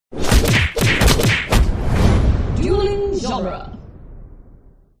genre.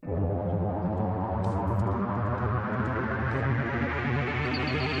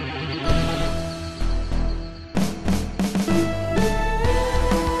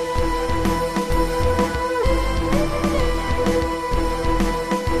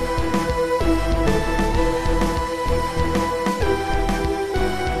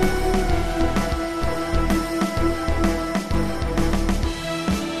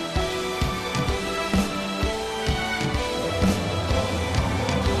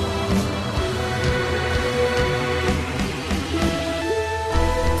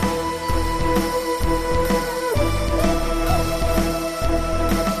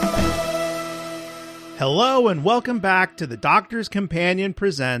 Hello and welcome back to the Doctor's Companion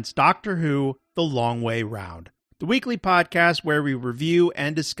presents Doctor Who: The Long Way Round, the weekly podcast where we review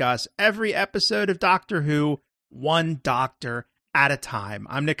and discuss every episode of Doctor Who, one doctor at a time.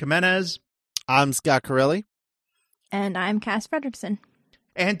 I'm Nick Jimenez. I'm Scott Corelli. And I'm Cass Fredrickson.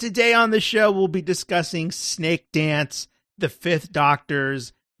 And today on the show, we'll be discussing Snakedance, the Fifth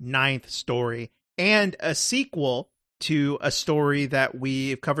Doctor's ninth story, and a sequel to a story that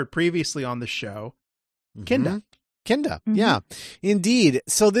we've covered previously on the show, Kinda. Mm-hmm. Yeah, indeed.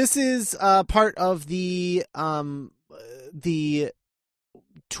 So this is part of the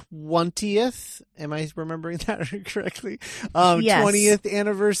 20th, am I remembering that correctly? Yes. 20th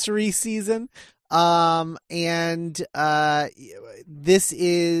anniversary season. And this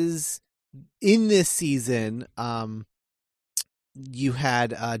is, in this season, you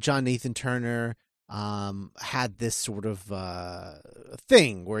had John Nathan Turner had this sort of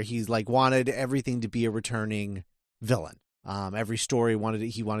thing where he's like wanted everything to be a returning villain. Every story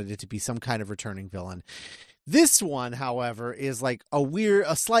he wanted it to be some kind of returning villain. This one, however, is like a weird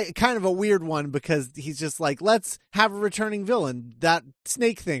one because he's just like, let's have a returning villain, that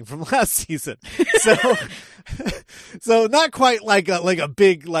snake thing from last season. So not quite like a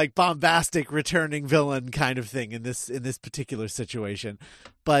big, like bombastic returning villain kind of thing in this particular situation.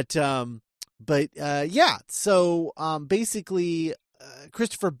 But yeah. So basically,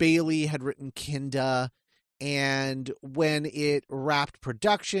 Christopher Bailey had written Kinda, and when it wrapped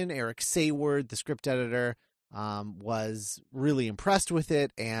production, Eric Sayward, the script editor, was really impressed with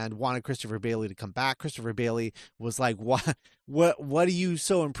it and wanted Christopher Bailey to come back. Christopher Bailey was like, what are you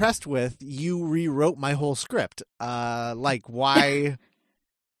so impressed with? You rewrote my whole script. Like, why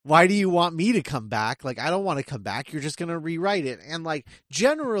do you want me to come back? Like, I don't want to come back. You're just going to rewrite it. And like,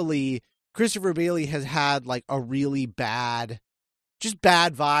 generally, Christopher Bailey has had like a really bad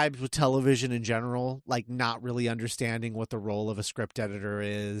vibes with television in general, like not really understanding what the role of a script editor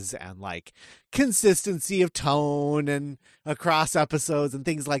is and like consistency of tone and across episodes and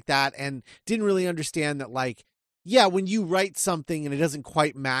things like that. And didn't really understand that, like, yeah, when you write something and it doesn't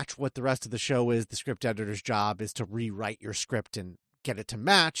quite match what the rest of the show is, the script editor's job is to rewrite your script and get it to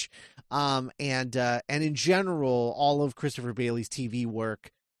match. And in general, all of Christopher Bailey's TV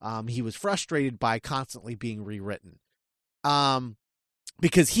work, he was frustrated by constantly being rewritten.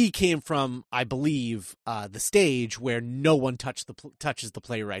 Because he came from, I believe, the stage where no one touches the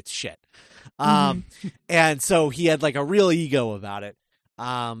playwright's shit. And so he had like a real ego about it.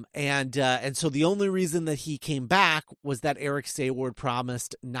 And so the only reason that he came back was that Eric Sayward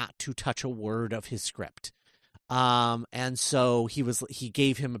promised not to touch a word of his script. And so he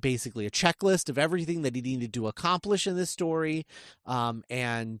gave him basically a checklist of everything that he needed to accomplish in this story.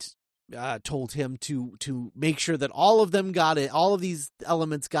 And told him to make sure that all of them got it, all of these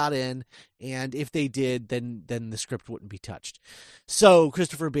elements got in, and if they did, then the script wouldn't be touched. So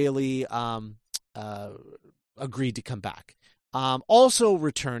Christopher Bailey agreed to come back. Also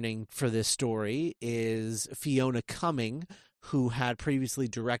returning for this story is Fiona Cumming, who had previously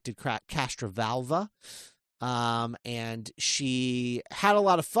directed Castrovalva. And she had a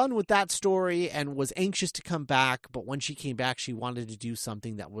lot of fun with that story and was anxious to come back. But when she came back, she wanted to do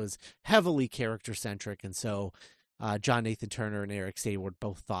something that was heavily character centric. And so, John Nathan Turner and Eric Sayward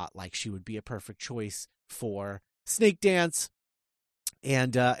both thought like she would be a perfect choice for Snakedance,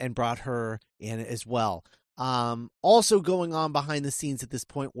 and brought her in as well. Also going on behind the scenes at this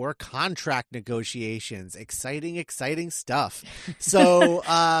point were contract negotiations. Exciting stuff.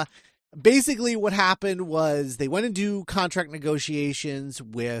 So, basically, what happened was they went into contract negotiations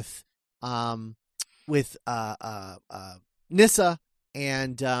with Nyssa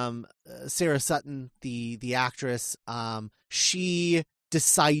and Sarah Sutton, the actress. She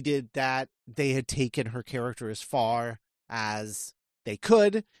decided that they had taken her character as far as they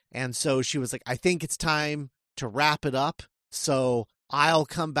could, and so she was like, "I think it's time to wrap it up. So I'll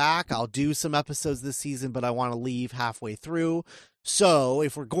come back. I'll do some episodes this season, but I want to leave halfway through. So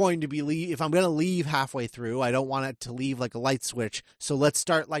if I'm going to leave halfway through, I don't want it to leave like a light switch. So let's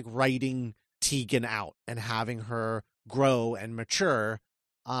start like writing Tegan out and having her grow and mature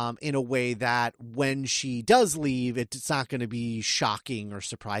in a way that when she does leave, it's not going to be shocking or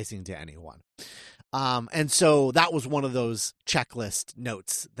surprising to anyone. And so that was one of those checklist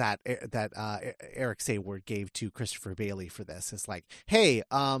notes that Eric Sayward gave to Christopher Bailey for this. It's like, hey,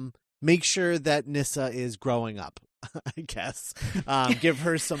 make sure that Nyssa is growing up, I guess. Give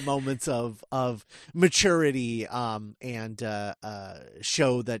her some moments of maturity and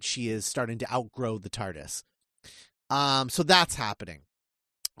show that she is starting to outgrow the TARDIS. So that's happening.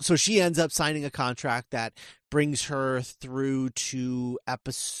 So she ends up signing a contract that brings her through to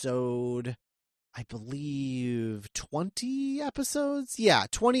episode, I believe, 20 episodes. Yeah,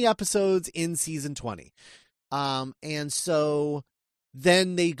 20 episodes in season 20. And so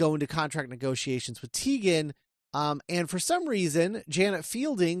then they go into contract negotiations with Tegan. And for some reason, Janet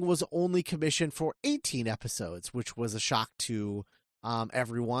Fielding was only commissioned for 18 episodes, which was a shock to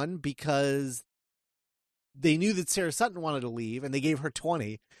everyone because they knew that Sarah Sutton wanted to leave and they gave her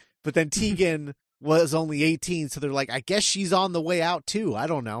 20, but then Tegan was only 18. So they're like, I guess she's on the way out too. I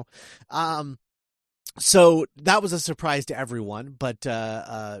don't know. So that was a surprise to everyone, but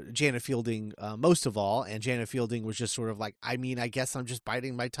Janet Fielding most of all, and Janet Fielding was just sort of like, I mean, I guess I'm just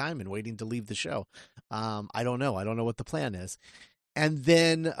biding my time and waiting to leave the show. I don't know what the plan is. And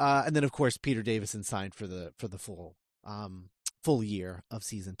then of course Peter Davison signed for the full year of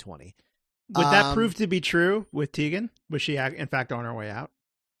season 20. Would that prove to be true with Tegan? Was she in fact on her way out?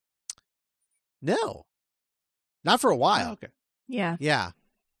 No, not for a while. Oh, okay. Yeah.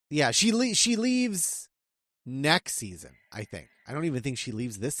 Yeah, she leaves next season, I think. I don't even think she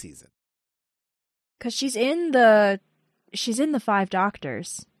leaves this season. Because she's in the Five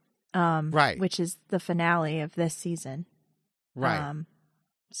Doctors, right? Which is the finale of this season, right?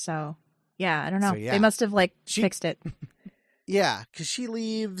 So yeah, I don't know. So, yeah. They must have fixed it. Yeah, because she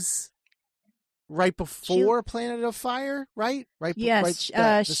leaves right before Planet of Fire, right? Yes,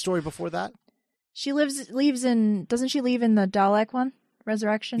 the story before that. She leaves in. Doesn't she leave in the Dalek one?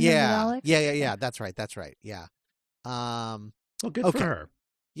 Resurrection. Yeah. Of the Daleks? Yeah. That's right. Yeah. Well, good for her.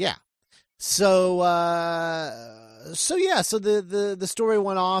 Yeah. So the story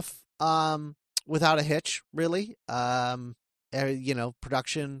went off without a hitch, really.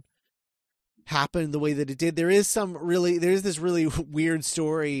 Production happened the way that it did. There is this really weird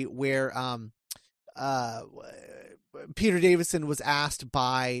story where Peter Davison was asked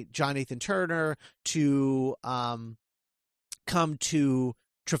by John Nathan Turner to come to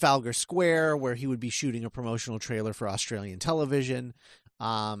Trafalgar Square, where he would be shooting a promotional trailer for Australian television.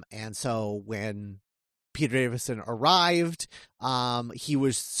 And so when Peter Davison arrived, he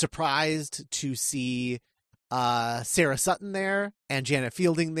was surprised to see Sarah Sutton there and Janet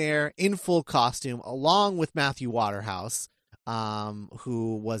Fielding there in full costume, along with Matthew Waterhouse,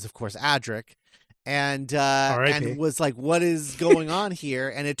 who was, of course, Adric. And was like, what is going on here?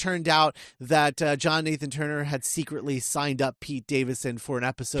 And it turned out that John Nathan Turner had secretly signed up Pete Davison for an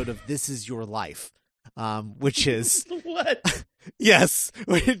episode of This Is Your Life, which is what? Yes,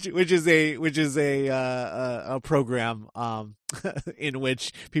 which is a program in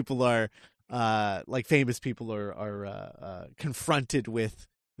which people are famous people are confronted with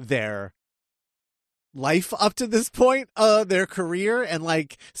their life up to this point, their career, and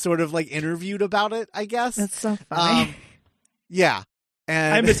sort of interviewed about it, I guess. That's so funny. Yeah.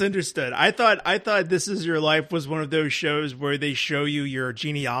 And I misunderstood. I thought This Is Your Life was one of those shows where they show you your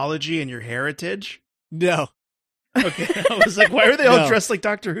genealogy and your heritage. No. Okay. I was like, why are they all dressed like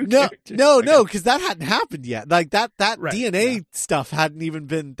Doctor Who characters? No, because that hadn't happened yet. That right, DNA stuff hadn't even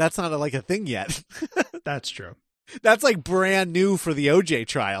been, that's not a thing yet. That's true. That's brand new for the OJ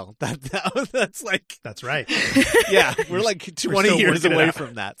trial. That's right. Yeah, we're 20 years away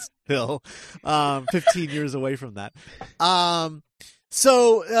from that still. 15 years away from that.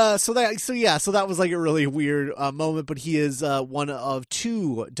 So that was a really weird moment, but he is one of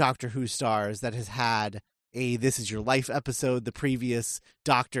two Doctor Who stars that has had a This Is Your Life episode. The previous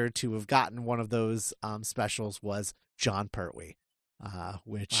Doctor to have gotten one of those specials was John Pertwee,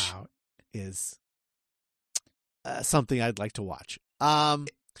 which is something I'd like to watch.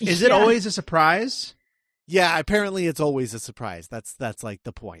 Is it always a surprise? Yeah, apparently it's always a surprise. That's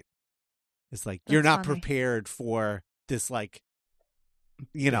the point. It's you're not prepared for this big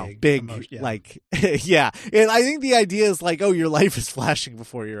emotion, yeah. And I think the idea is oh, your life is flashing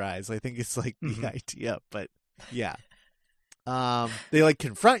before your eyes. I think it's the idea, but yeah. They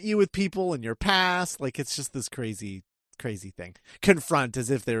confront you with people in your past. It's just this crazy crazy thing. Confront as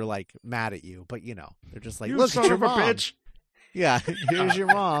if they're like mad at you, but they're just like, You look son at your of a mom. bitch. Yeah, here's your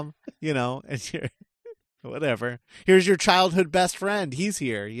mom, and you're whatever. Here's your childhood best friend. He's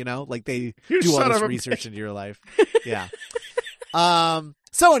here, like they You do all son this of a research into your life. Yeah.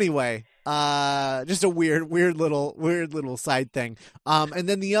 So anyway, just a weird little side thing. And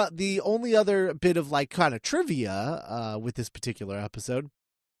then the only other bit of like kind of trivia with this particular episode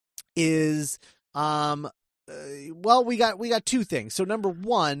is well, we got two things. So number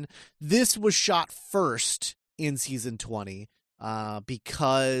one, this was shot first in season 20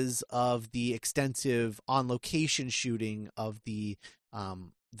 because of the extensive on location shooting of the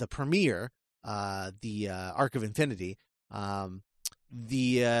premiere, the Arc of Infinity.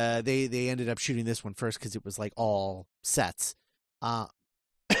 They ended up shooting this one first because it was like all sets. And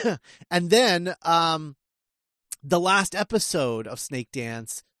then the last episode of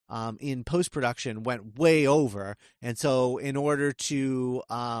Snakedance in post-production went way over, and so in order to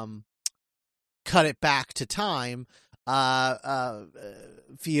cut it back to time,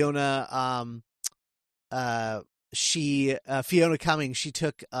 Fiona Cumming, she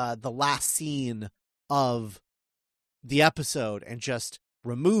took the last scene of the episode and just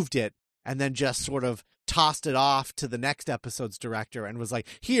removed it, and then just sort of tossed it off to the next episode's director and was like,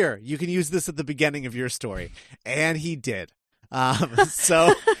 here, you can use this at the beginning of your story. And he did.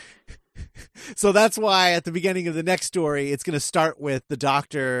 So that's why at the beginning of the next story, it's going to start with the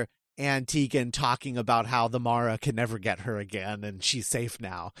Doctor and Tegan talking about how the Mara can never get her again and she's safe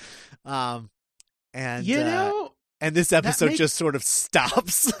now. And this episode just sort of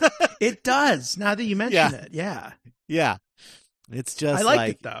stops. It does, now that you mention it. Yeah. It's just I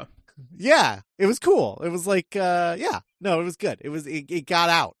liked it though. Yeah, it was cool. It was like, it was good. It got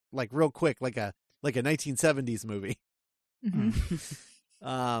out like real quick, like a 1970s movie.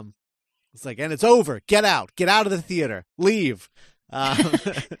 Mm-hmm. It's like, and it's over. Get out of the theater. Leave.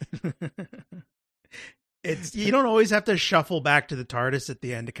 It's you don't always have to shuffle back to the TARDIS at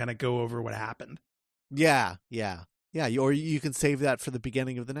the end to kind of go over what happened. Yeah. Or you can save that for the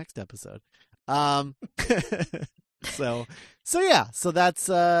beginning of the next episode. So that's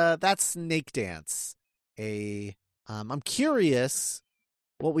Snakedance. I'm curious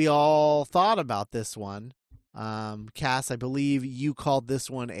what we all thought about this one. Cass, I believe you called this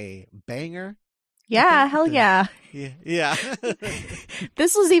one a banger. Yeah, hell yeah. Yeah.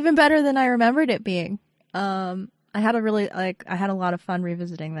 This was even better than I remembered it being. I had a lot of fun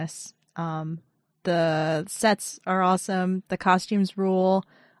revisiting this. The sets are awesome. The costumes rule.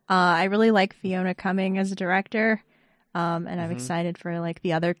 I really like Fiona Cumming as a director. And I'm excited for like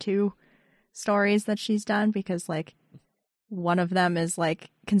the other two stories that she's done, because like one of them is like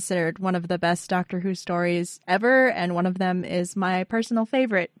considered one of the best Doctor Who stories ever, and one of them is my personal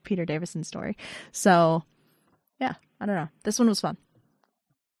favorite Peter Davison story. So yeah, I don't know. This one was fun.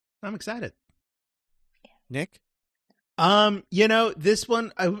 I'm excited. Nick? This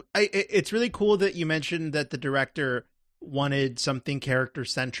one, it's really cool that you mentioned that the director wanted something character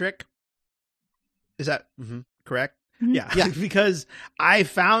centric. Is that correct? Mm-hmm. Yeah. Because I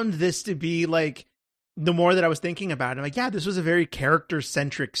found this to be like, the more that I was thinking about it, I'm like, yeah, this was a very character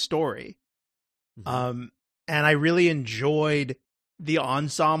centric story. And I really enjoyed the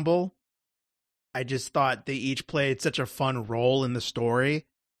ensemble. I just thought they each played such a fun role in the story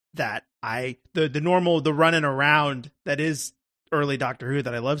that the running around that is early Doctor Who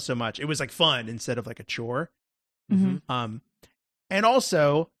that I love so much, it was like fun instead of like a chore. Mm-hmm. And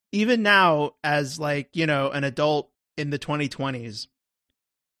also, even now as like, an adult in the 2020s,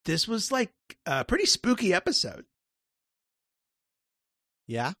 this was like a pretty spooky episode.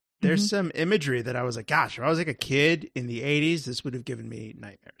 Yeah. There's some imagery that I was like, gosh, if I was like a kid in the 80s, this would have given me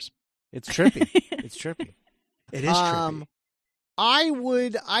nightmares. It's trippy. It's trippy. It is trippy. I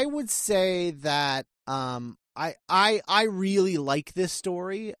would say that I really like this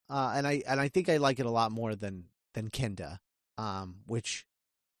story, and I think I like it a lot more than Kenda, which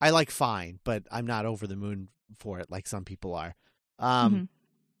I like fine, but I'm not over the moon for it like some people are.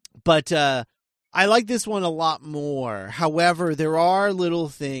 But I like this one a lot more. However, there are little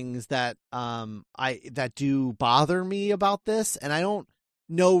things that that do bother me about this, and I don't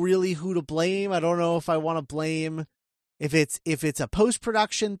know really who to blame. I don't know if I want to blame if it's a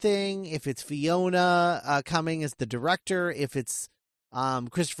post-production thing, if it's Fiona Cumming as the director, if it's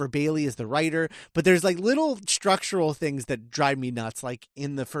Christopher Bailey as the writer. But there's like little structural things that drive me nuts. Like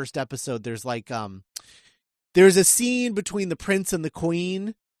in the first episode, there's like there's a scene between the prince and the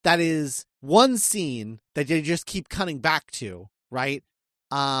queen that is one scene that they just keep cutting back to, right?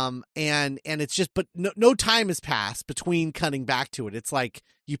 And it's just, but no time has passed between cutting back to it. It's like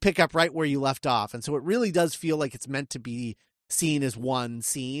you pick up right where you left off. And so it really does feel like it's meant to be seen as one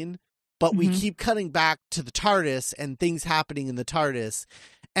scene, but we keep cutting back to the TARDIS and things happening in the TARDIS.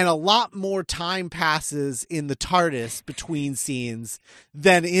 And a lot more time passes in the TARDIS between scenes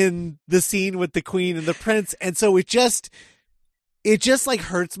than in the scene with the Queen and the Prince. And so it just like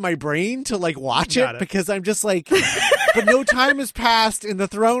hurts my brain to like watch it because I'm just like, but no time has passed in the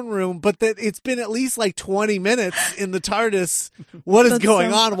throne room, but that it's been at least like 20 minutes in the TARDIS. What is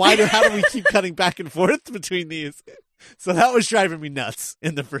going on? How do we keep cutting back and forth between these? So that was driving me nuts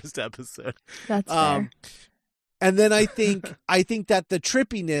in the first episode. That's fair. And then I think that the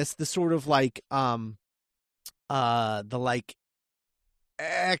trippiness, the sort of like the like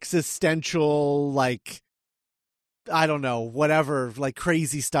existential, like, I don't know, whatever, like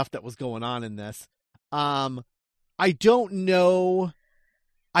crazy stuff that was going on in this. I don't know.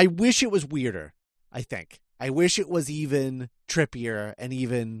 I wish it was weirder, I think. I wish it was even trippier and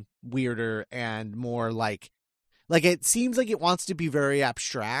even weirder and more like it seems like it wants to be very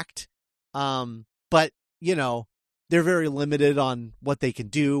abstract. But, you know, they're very limited on what they can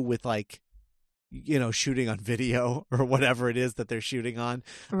do with, like, you know, shooting on video or whatever it is that they're shooting on.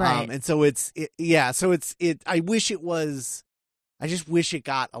 Right. And so I just wish it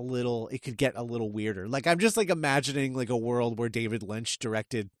could get a little weirder. Like, I'm just like imagining like a world where David Lynch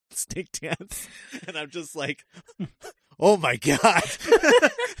directed Snakedance. And I'm just like, oh my God.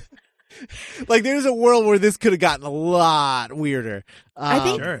 Like, there's a world where this could have gotten a lot weirder. I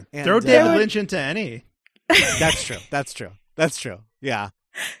think sure. Throw David Lynch into any. That's true. Yeah.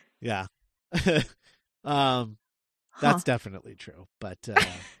 That's definitely true. But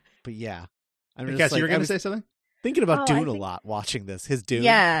yeah. I'm just Cassie, like, you were going to say something? Thinking about Dune a lot watching this. His Dune.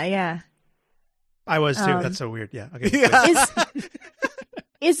 Yeah. I was too. That's so weird. Yeah. Okay. Yeah.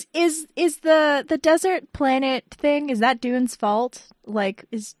 Is the desert planet thing, is that Dune's fault? Like,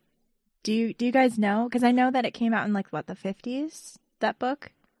 do you guys know? Because I know that it came out in like what, the 50s, that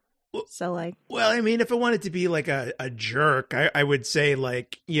book. So like, well, I mean, if I wanted to be like a jerk, I would say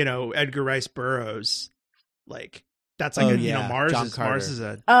like, you know, Edgar Rice Burroughs, like that's like you know, Mars is a John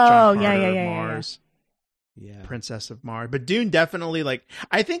Carter, Mars. Yeah. Princess of Mars. But Dune definitely, like,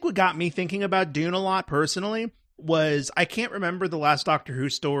 I think what got me thinking about Dune a lot personally was I can't remember the last Doctor Who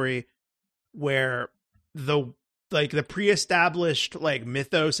story where the pre-established like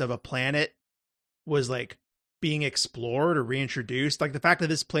mythos of a planet was like being explored or reintroduced. Like the fact that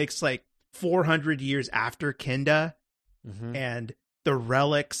this plays like 400 years after Kinda and the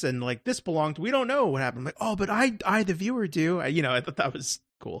relics and like this belonged, we don't know what happened. I'm like, oh, but I the viewer do. I thought that was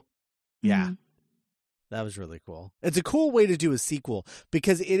cool. Yeah. That was really cool. It's a cool way to do a sequel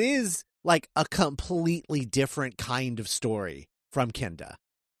because it is like a completely different kind of story from Kinda,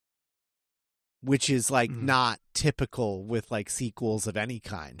 which is like not typical with like sequels of any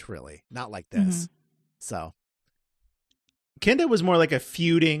kind, really. Not like this. So Kinda was more like a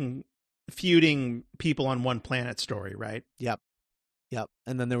feuding people on one planet story, right? Yep.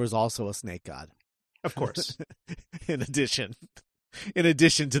 And then there was also a snake god. Of course. In addition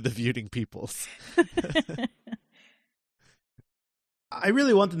to the feuding peoples. I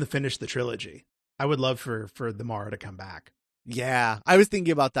really want them to finish the trilogy. I would love for the Mara to come back. Yeah, I was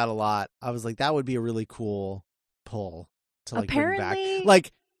thinking about that a lot. I was like, that would be a really cool pull to like bring back.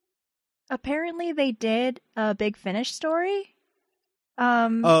 Like, apparently they did a Big Finish story.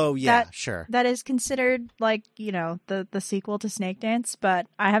 Sure. That is considered like, you know, the sequel to Snakedance, but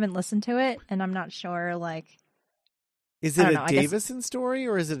I haven't listened to it, and I'm not sure. Like, is it a Davison story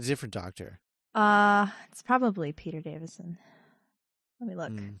or is it a different Doctor? It's probably Peter Davison. Let me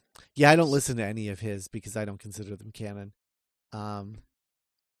look. Yeah, I don't listen to any of his because I don't consider them canon.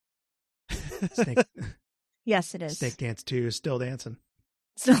 Yes, it is. Snakedance 2 is still dancing.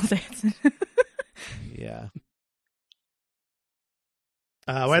 Still dancing. Yeah.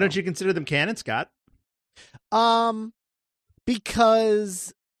 Why don't you consider them canon, Scott?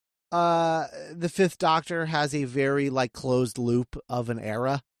 Because the Fifth Doctor has a very like closed loop of an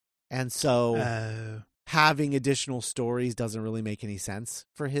era, and so having additional stories doesn't really make any sense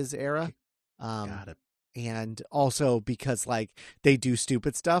for his era. Got it. And also because like they do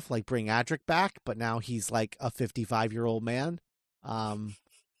stupid stuff like bring Adric back, but now he's like a 55-year-old man,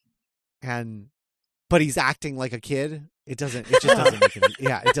 but he's acting like a kid. It just doesn't make any.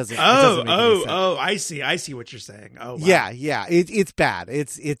 Yeah, it doesn't. I see what you're saying. Oh, wow. Yeah. It's bad.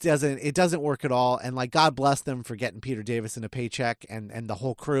 It doesn't work at all. And like, God bless them for getting Peter Davison a paycheck and the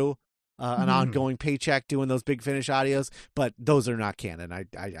whole crew an ongoing paycheck doing those Big Finish audios. But those are not canon. I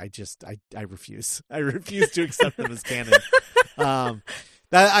refuse. I refuse to accept them as canon.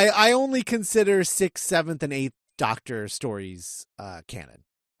 That I only consider 6th, 7th, and 8th Doctor stories canon,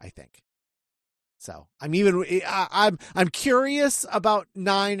 I think. So I'm curious about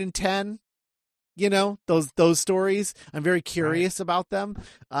 9 and 10. You know, those stories. I'm very curious about them.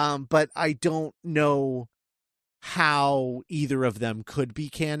 But I don't know how either of them could be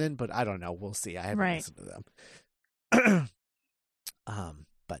canon, but I don't know. We'll see. I haven't listened to them.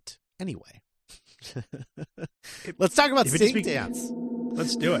 But anyway. Let's talk about Snakedance.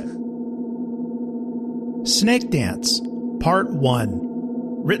 Let's do it. Snakedance, Part 1.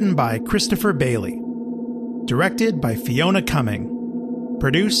 Written by Christopher Bailey. Directed by Fiona Cumming.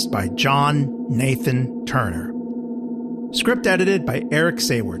 Produced by John Nathan Turner. Script edited by Eric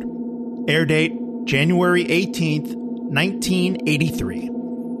Sayward. Air date January 18th, 1983.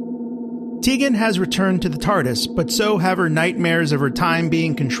 Tegan has returned to the TARDIS, but so have her nightmares of her time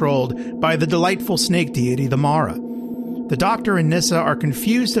being controlled by the delightful snake deity, the Mara. The Doctor and Nyssa are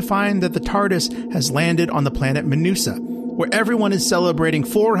confused to find that the TARDIS has landed on the planet Menusa, where everyone is celebrating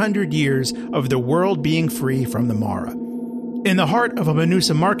 400 years of the world being free from the Mara. In the heart of a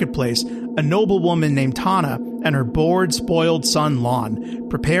Menusa marketplace, a noblewoman named Tana and her bored, spoiled son Lon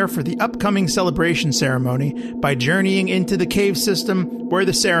prepare for the upcoming celebration ceremony by journeying into the cave system where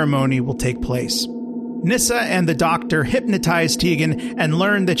the ceremony will take place. Nyssa and the Doctor hypnotize Tegan and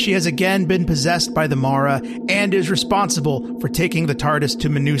learn that she has again been possessed by the Mara and is responsible for taking the TARDIS to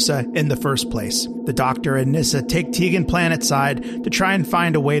Menusa in the first place. The Doctor and Nyssa take Tegan planetside to try and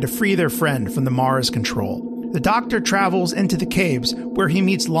find a way to free their friend from the Mara's control. The Doctor travels into the caves where he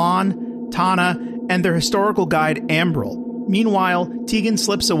meets Lon, Tana, and their historical guide Ambril. Meanwhile, Tegan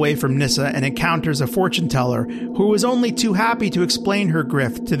slips away from Nyssa and encounters a fortune teller who was only too happy to explain her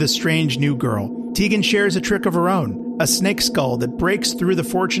grift to the strange new girl. Tegan shares a trick of her own, a snake skull that breaks through the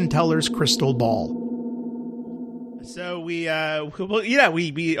fortune teller's crystal ball. So we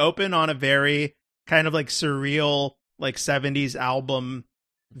open on a very kind of like surreal, like 70s album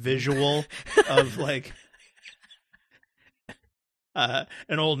visual of like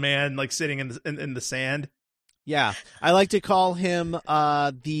an old man like sitting in the sand. Yeah, I like to call him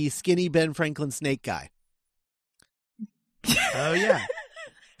the skinny Ben Franklin snake guy. Oh yeah.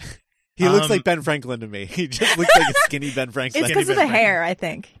 He looks like Ben Franklin to me. He just looks like a skinny Ben Franklin. It's because of the hair, I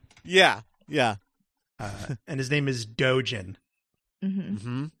think. Yeah. And his name is Dojin. Mm-hmm.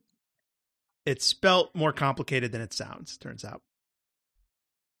 Mm-hmm. It's spelt more complicated than it sounds, turns out.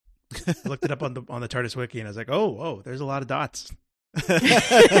 I looked it up on the TARDIS wiki and I was like, oh, there's a lot of dots. There's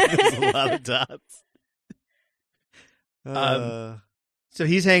a lot of dots. So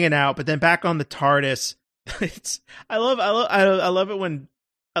he's hanging out, but then back on the TARDIS, I love it when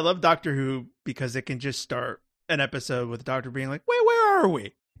I love Doctor Who because it can just start an episode with the Doctor being like, wait, where are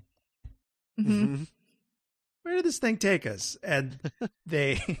we? Mm-hmm. Where did this thing take us? And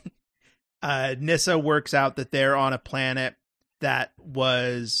they, Nyssa works out that they're on a planet that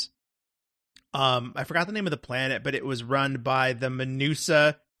was, I forgot the name of the planet, but it was run by the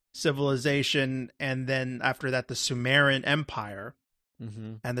Menusa civilization, and then after that, the Sumerian Empire.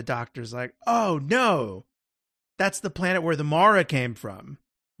 Mm-hmm. And the Doctor's like, oh no, that's the planet where the Mara came from.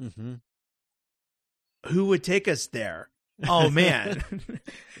 Mm-hmm. Who would take us there? Oh man.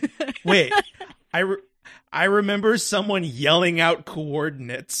 Wait, I remember someone yelling out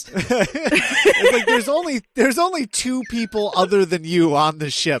coordinates. It's like there's only 2 people other than you on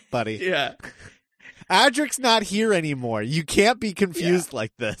the ship, buddy. Yeah. Adric's not here anymore. You can't be confused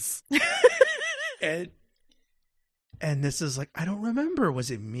like this. And this is like, I don't remember.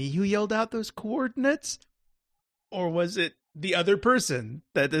 Was it me who yelled out those coordinates? Or was it the other person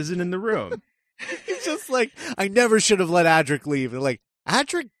that isn't in the room? It's just like, I never should have let Adric leave. They're like,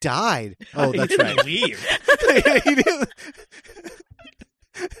 Adric died. Oh, that's right. Leave. He didn't.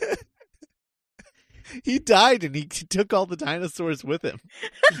 He died and he took all the dinosaurs with him.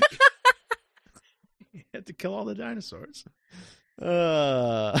 He had to kill all the dinosaurs.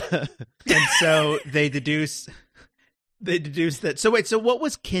 And And so they deduce that. So wait, so what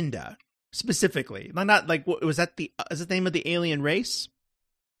was Kinda specifically? Not like, was that is the name of the alien race?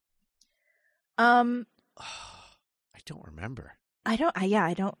 I don't remember. I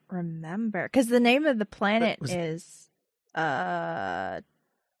don't remember because the name of the planet is Diva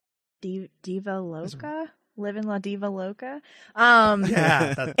Loca. Live in La Diva Loca.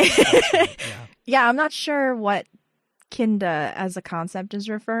 Yeah, yeah, I'm not sure what Kinda as a concept is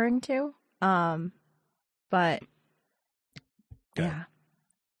referring to. But Good. yeah,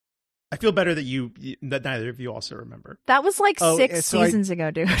 I feel better that that neither of you also remember. that was like 6 so seasons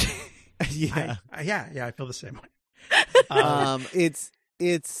ago, dude. Yeah. I feel the same way.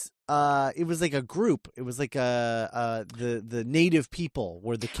 It's a group. It was like the native people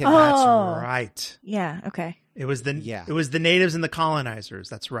were the kidnappers. Oh, Right. yeah. Okay. It was the natives and the colonizers.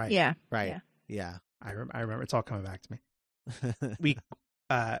 That's right. Yeah. Right. Yeah. I remember. It's all coming back to me.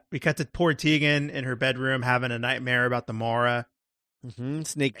 We cut to poor Tegan in her bedroom having a nightmare about the Mora.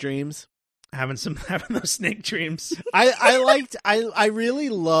 Snake dreams. Having those snake dreams. I really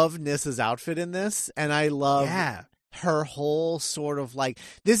love Nissa's outfit in this, and I love her whole sort of like,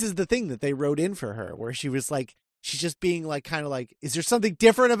 this is the thing that they wrote in for her, where she was like, she's just being like, kind of like, is there something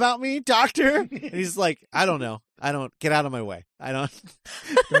different about me, doctor? And he's like, I don't know. I don't, get out of my way. I don't.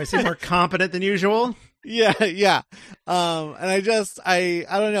 Do I seem more competent than usual? Yeah. And I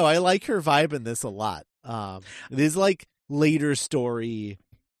don't know. I like her vibe in this a lot. It is like later story,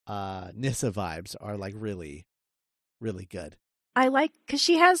 Nissa vibes are like really, really good. I like, because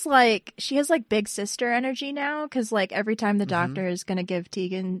she has like big sister energy now, because like every time the doctor is going to give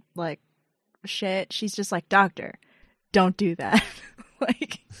Tegan like shit, she's just like, doctor, don't do that.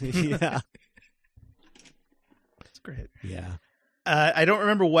 Like, yeah. That's great. Yeah. I don't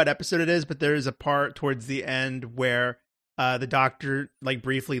remember what episode it is, but there is a part towards the end where the doctor like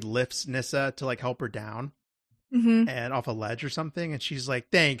briefly lifts Nissa to like help her down and off a ledge or something. And she's like,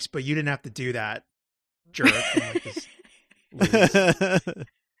 thanks, but you didn't have to do that, jerk. And, like, this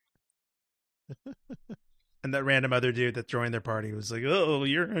and that random other dude that joined their party was like, "Oh,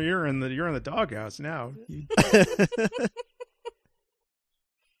 you're in the doghouse now."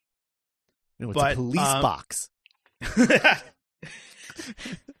 No, it's a police box.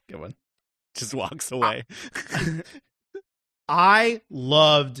 Good one. Just walks away. I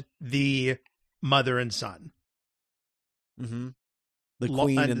loved the mother and son. The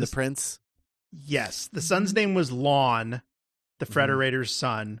queen and the prince. Yes, the son's name was Lon, the Frederator's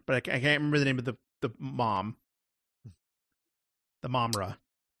son, but I can't remember the name of the mom. The Momra.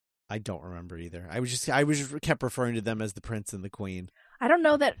 I don't remember either. I was just kept referring to them as the prince and the queen. I don't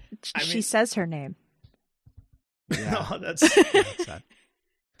know that she says her name. Yeah. Oh, that's sad.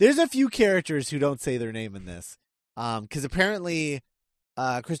 There's a few characters who don't say their name in this. Because apparently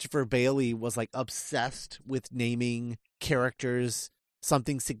Christopher Bailey was like obsessed with naming characters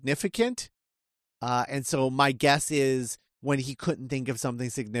something significant. And so my guess is when he couldn't think of something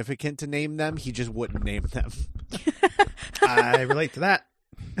significant to name them, he just wouldn't name them. I relate to that.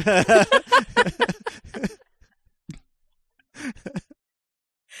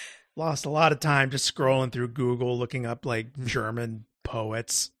 Lost a lot of time just scrolling through Google, looking up like German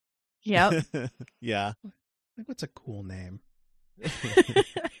poets. Yep. Yeah. Like, what's a cool name?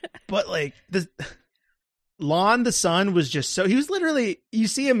 But like Lon the son was just he was literally, you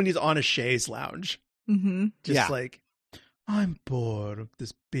see him and he's on a chaise lounge. Just like, I'm bored of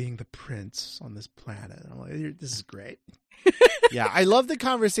this being the prince on this planet. I'm like, this is great. Yeah, I love the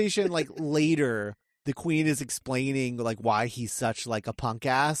conversation. Like later, the queen is explaining like why he's such like a punk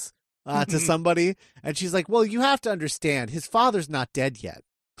ass to somebody, and she's like, "Well, you have to understand, his father's not dead yet.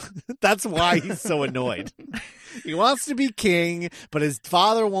 That's why he's so annoyed. He wants to be king, but his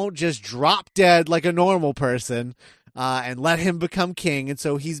father won't just drop dead like a normal person." And let him become king, and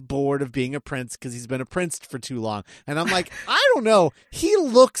so he's bored of being a prince because he's been a prince for too long. And I'm like, I don't know. He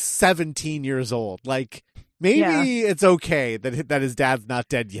looks 17 years old. Like, maybe it's okay that his dad's not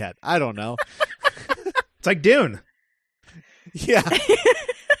dead yet. I don't know. It's like Dune. Yeah.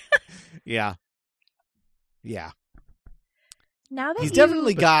 Yeah. Now that he's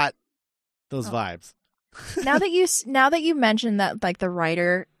definitely got those vibes. Now that you mentioned that, like the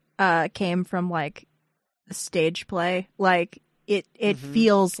writer came from like stage play, like it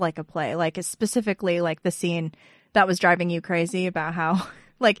feels like a play, like it's specifically like the scene that was driving you crazy about how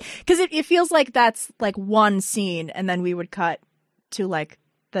like, because it feels like that's like one scene and then we would cut to like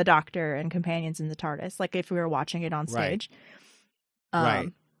the doctor and companions in the TARDIS, like if we were watching it on stage.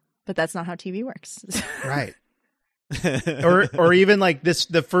 Right. But that's not how TV works. Right. or even like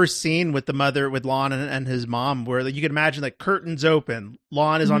the first scene with the mother, with Lon and his mom, where you can imagine like curtains open,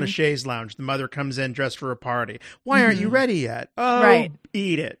 Lon is on a chaise lounge, the mother comes in dressed for a party. Why aren't you ready yet? Oh, right.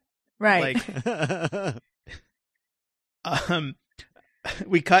 Eat it. Right. Like,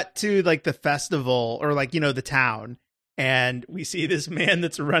 we cut to like the festival or like, the town, and we see this man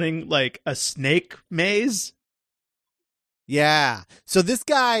that's running like a snake maze. Yeah. So this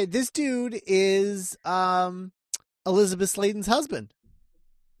dude is Elizabeth Sladen's husband.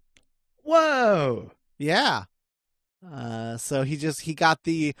 Whoa. Yeah. So he got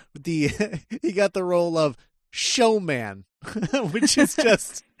the he got the role of showman, which is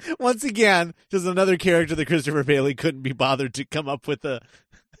just once again just another character that Christopher Bailey couldn't be bothered to come up with an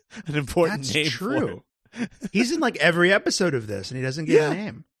important name. True. For. He's in like every episode of this, and he doesn't get a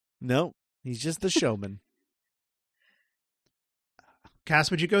name. No, he's just the showman. Cass,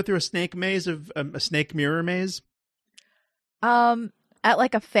 would you go through a snake maze a snake mirror maze? At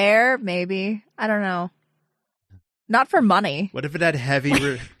like a fair, maybe. I don't know. Not for money. What if it had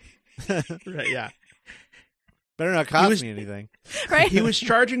heavy? Right, yeah. Better not cost me anything. Right? He was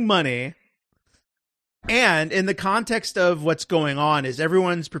charging money. And in the context of what's going on is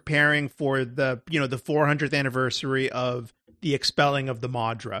everyone's preparing for the 400th anniversary of the expelling of the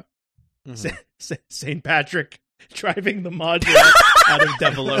Madra. Mm-hmm. St. Patrick driving the Madra out of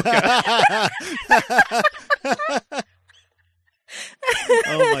Devoloka.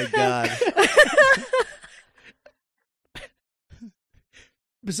 Oh my God.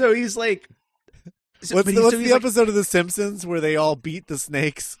 So he's like, what's the episode of The Simpsons where they all beat the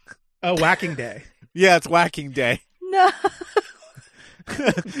snakes? Oh, Whacking Day. Yeah, it's Whacking Day. No.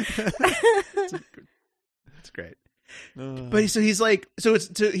 It's great. But he's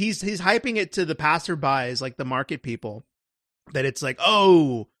hyping it to the passerbys, like the market people, that it's like,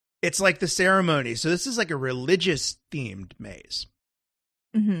 oh, it's like the ceremony. So this is like a religious themed maze.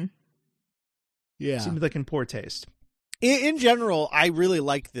 Mm-hmm. Yeah. Seems like in poor taste. In general, I really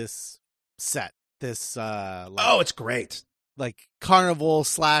like this set. This it's great. Like carnival /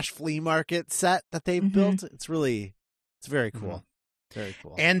 flea market set that they've built. It's very cool. Mm-hmm. Very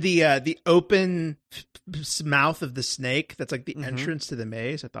cool. And the open mouth of the snake that's like the entrance to the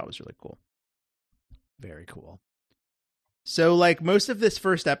maze, I thought was really cool. Very cool. So like most of this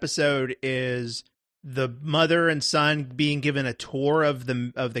first episode is the mother and son being given a tour of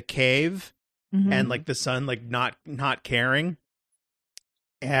the cave, and like the son like not caring,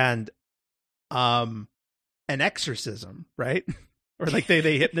 and an exorcism, right? Or like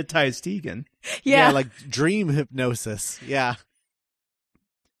they hypnotize Tegan. Yeah, like dream hypnosis. Yeah.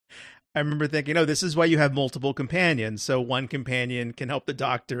 I remember thinking, oh, this is why you have multiple companions. So one companion can help the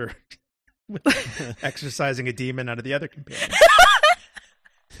doctor with exorcising a demon out of the other companion.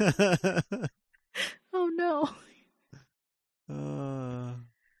 Oh no.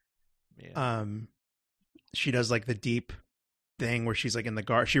 She does like the deep thing where she's like in the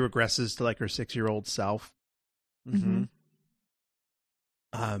garden. She regresses to like her 6-year-old self. Mm-hmm.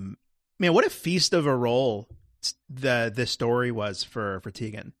 Man, what a feast of a role the story was for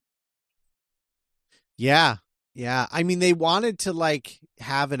Tegan. Yeah. Yeah. I mean, they wanted to like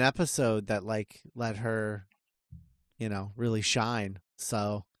have an episode that like let her, really shine.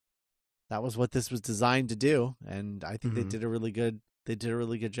 So that was what this was designed to do. And I think they did a really good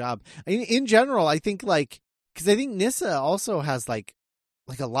job. I mean, in general, I think like, cause I think Nyssa also has like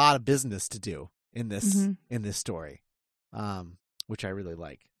a lot of business to do in this story, which I really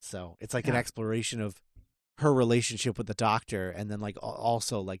like. So it's like an exploration of her relationship with the doctor, and then like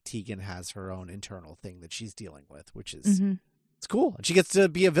also like Tegan has her own internal thing that she's dealing with, which is it's cool. And she gets to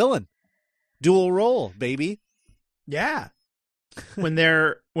be a villain, dual role, baby. Yeah. when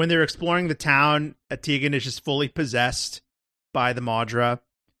they're exploring the town, Tegan is just fully possessed by the Madra,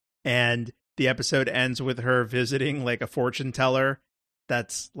 and the episode ends with her visiting like a fortune teller.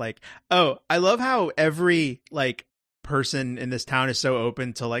 That's like, oh, I love how every like person in this town is so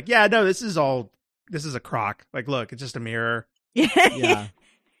open to like, yeah, no, this is a crock. Like, look, it's just a mirror. Yeah.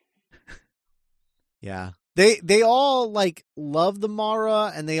 Yeah. They all like love the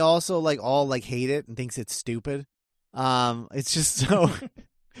Mara, and they also like all like hate it and thinks it's stupid. It's just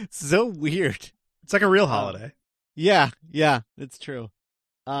so weird. It's like a real holiday. Yeah, it's true.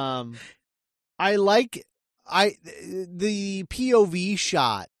 I like the POV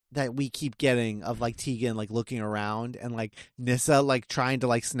shot that we keep getting of like Tegan like looking around and like Nyssa like trying to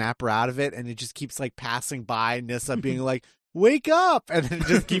like snap her out of it, and it just keeps like passing by Nyssa being like, wake up, and then it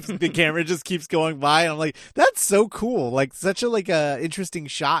just keeps the camera just keeps going by, and I'm like, that's so cool, like such a like a interesting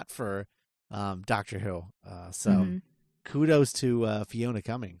shot for Doctor Who. So kudos to Fiona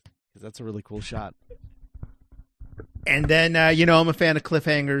Cumming, because that's a really cool shot. And then I'm a fan of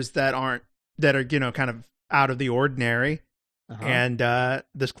cliffhangers that are kind of out of the ordinary. And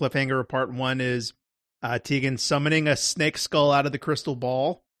this cliffhanger of part 1 is Tegan summoning a snake skull out of the crystal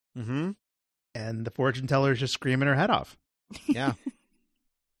ball. And the fortune teller is just screaming her head off. Yeah.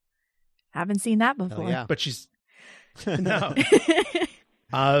 Haven't seen that before. Yeah. But she's no.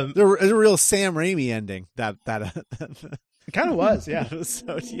 There's a real Sam Raimi ending. That it kind of was, yeah.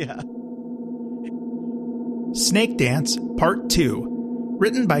 So yeah. Snakedance Part 2,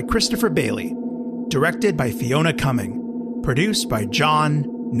 written by Christopher Bailey, directed by Fiona Cumming. Produced by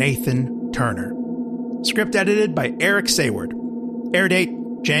John Nathan Turner. Script edited by Eric Sayward. Air date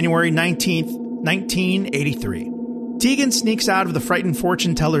January 19th, 1983. Tegan sneaks out of the frightened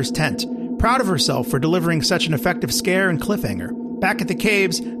fortune teller's tent, proud of herself for delivering such an effective scare and cliffhanger. Back at the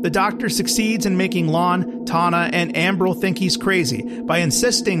caves, the Doctor succeeds in making Lon, Tana, and Ambril think he's crazy by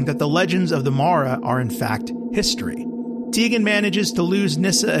insisting that the legends of the Mara are in fact history. Tegan manages to lose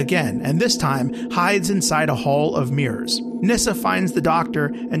Nyssa again, and this time hides inside a hall of mirrors. Nyssa finds the Doctor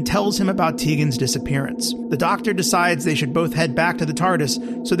and tells him about Tegan's disappearance. The Doctor decides they should both head back to the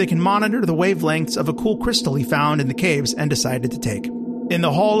TARDIS so they can monitor the wavelengths of a cool crystal he found in the caves and decided to take. In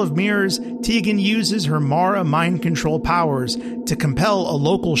the Hall of Mirrors, Tegan uses her Mara mind control powers to compel a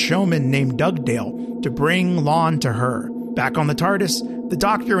local showman named Dugdale to bring Lon to her. Back on the TARDIS, the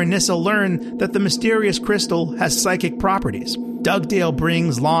Doctor and Nyssa learn that the mysterious crystal has psychic properties. Dugdale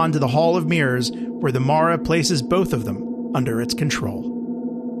brings Lon to the Hall of Mirrors, where the Mara places both of them under its control.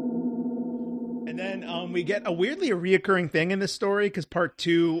 And then we get a reoccurring thing in this story, because part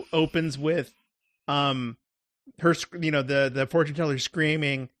 2 opens with her, the fortune teller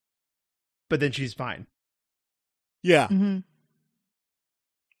screaming, but then she's fine. Yeah. Mm-hmm.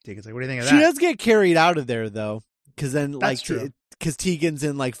 Tegan's like, what do you think of She that? does get carried out of there, though. Because then, That's true. Because Tegan's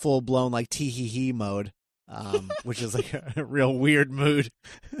in like full blown like tee-hee-hee mode, which is like a real weird mood.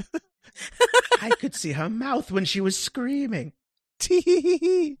 I could see her mouth when she was screaming.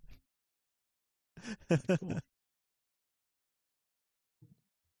 Tee-hee-hee.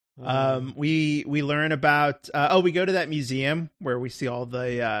 We learn about we go to that museum where we see all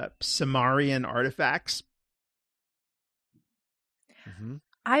the Sumerian artifacts. Mm-hmm.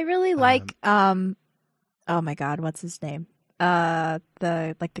 I really like oh my god, what's his name?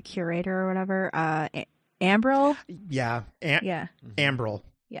 The curator or whatever. Ambril? Yeah. Yeah. Ambril.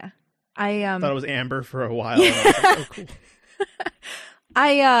 Yeah. I thought it was Amber for a while. And I was like, oh, cool.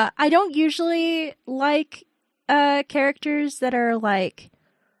 I don't usually like characters that are like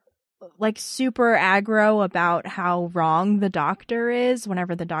super aggro about how wrong the Doctor is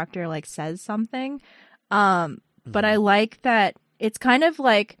whenever the Doctor like says something. But I like that it's kind of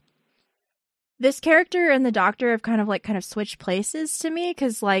like this character and the Doctor have kind of switched places to me,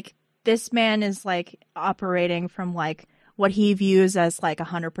 because like this man is like operating from like what he views as like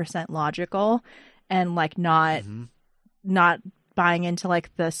 100% logical and like not buying into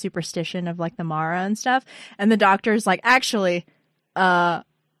like the superstition of like the Mara and stuff. And the Doctor's like, actually, I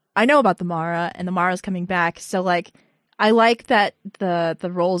know about the Mara and the Mara's coming back. So like, I like that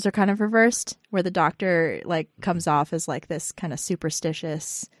the roles are kind of reversed, where the Doctor like comes off as like this kind of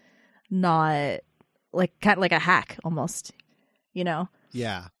superstitious, not like kind of like a hack almost, you know?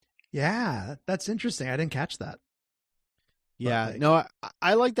 Yeah. Yeah, that's interesting. I didn't catch that. Yeah, But, no,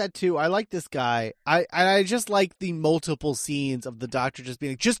 I like that too. I like this guy. I just like the multiple scenes of the Doctor just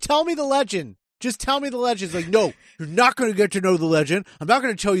being like, just tell me the legend. Just tell me the legend. It's like, no, you're not going to get to know the legend. I'm not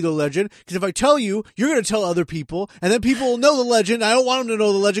going to tell you the legend, because if I tell you, you're going to tell other people, and then people will know the legend. I don't want them to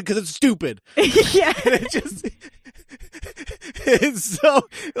know the legend because it's stupid. Yeah. And it just, it's so,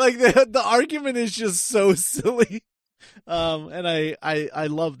 like, the argument is just so silly. And I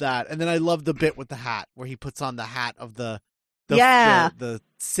love that. And then I love the bit with the hat, where he puts on the hat of the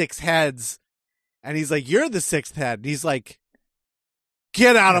 6 heads, and he's like, you're the 6th head. And he's like,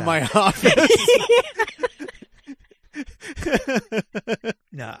 get out of my office.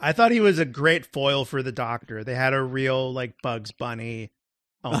 No, I thought he was a great foil for the Doctor. They had a real like Bugs Bunny,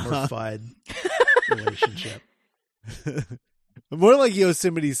 Elmer Fudd relationship. More like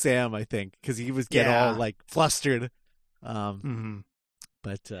Yosemite Sam, I think, because he was getting all like flustered.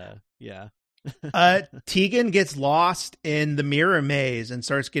 But yeah. Tegan gets lost in the mirror maze and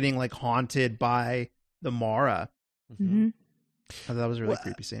starts getting like haunted by the Mara. Mm-hmm. I thought that was a really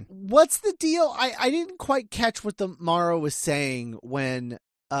creepy scene. What's the deal? I didn't quite catch what the Mara was saying when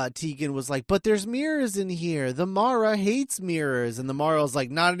Tegan was like, but there's mirrors in here. The Mara hates mirrors. And the Mara was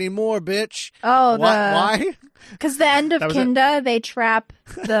like, not anymore, bitch. Oh, why? Because the end of Kinda, they trap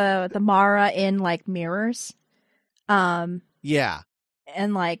the Mara in like mirrors. Yeah.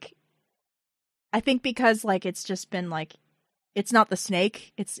 And like, I think because like it's just been like, it's not the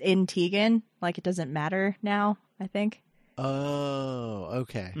snake, it's in Tegan. Like it doesn't matter now, I think. Oh,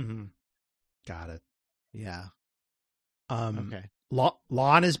 okay. Mm-hmm. Got it. Yeah. Okay.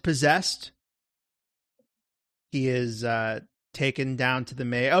 Lon is possessed. He is taken down to the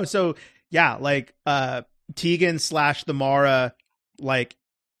maze. Oh, so yeah, like Tegan / the Mara like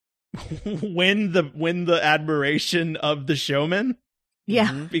win the admiration of the showman.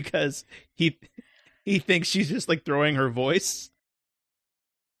 Yeah. Because he thinks she's just like throwing her voice.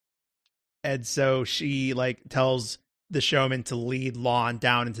 And so she like tells the showman to lead Lon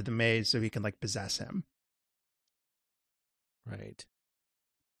down into the maze so he can like possess him. Right.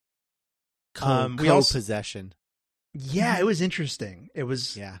 Co-possession. Yeah, it was interesting. It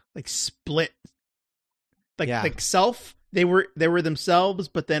was like split. Like self they were themselves,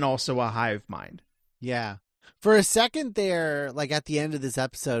 but then also a hive mind. Yeah. For a second there, like at the end of this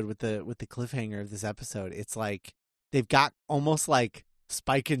episode with the cliffhanger of this episode, it's like they've got almost like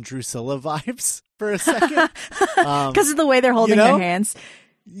Spike and Drusilla vibes for a second. Because of the way they're holding their hands.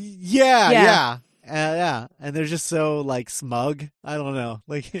 Yeah. And they're just so like smug. I don't know.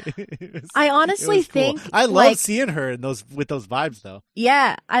 Like, I honestly think I love seeing her in with those vibes though.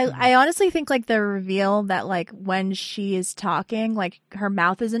 Yeah, I honestly think like the reveal that like when she is talking, like her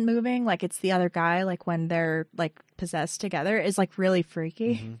mouth isn't moving, like it's the other guy, like when they're like possessed together, is like really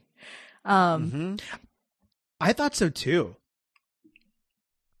freaky. Mm-hmm. I thought so too.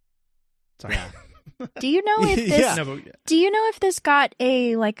 Sorry. Do you know if this? Do you know if this got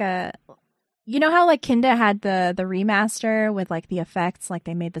a like a? You know how like Kinda had the remaster with like the effects, like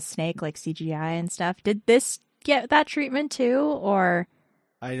they made the snake like CGI and stuff. Did this get that treatment too, or?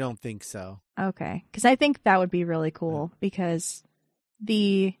 I don't think so. Okay, because I think that would be really cool because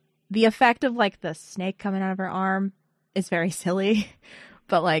the effect of like the snake coming out of her arm is very silly,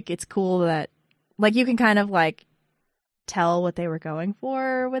 but like it's cool that like you can kind of like tell what they were going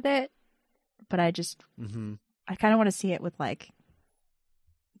for with it. But I just I kind of want to see it with like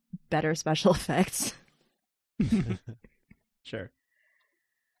better special effects. Sure.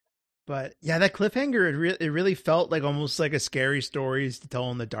 But yeah, that cliffhanger, it really felt like almost like a scary stories to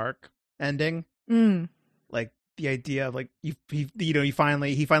tell in the dark ending. Like the idea of like he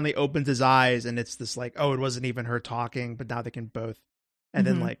finally opens his eyes and it's this like, oh, it wasn't even her talking, but now they can both. And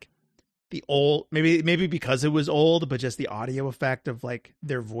then like the old, maybe because it was old, but just the audio effect of like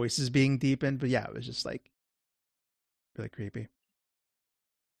their voices being deepened. But yeah, it was just like really creepy.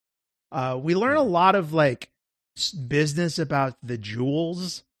 We learn a lot of like business about the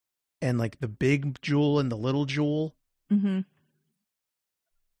jewels and like the big jewel and the little jewel. And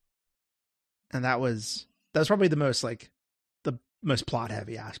that was probably the most plot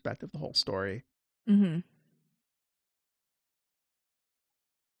heavy aspect of the whole story. The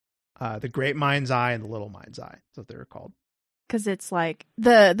Great Mind's Eye and the Little Mind's Eye. That's what they were called. Because it's like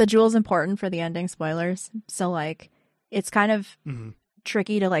the jewel's important for the ending spoilers. So like it's kind of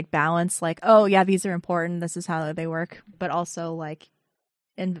tricky to like balance like, oh yeah, these are important, this is how they work, but also like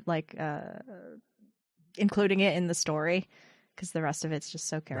including it in the story because the rest of it's just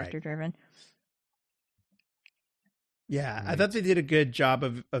so character driven. Yeah, right. I thought they did a good job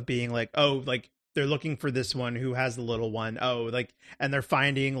of being like, oh, like they're looking for this one who has the little one. Oh, like, and they're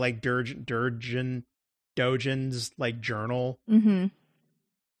finding like Dogen's like journal. I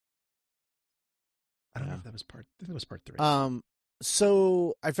don't know if that was part 3.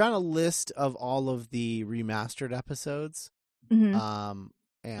 So I found a list of all of the remastered episodes. And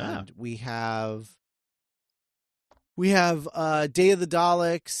we have Day of the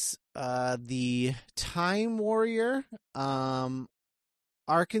Daleks, the Time Warrior,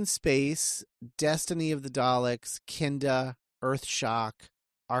 Ark in Space, Destiny of the Daleks, Kinda, Earthshock,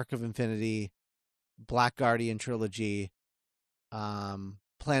 Arc of Infinity, Black Guardian Trilogy,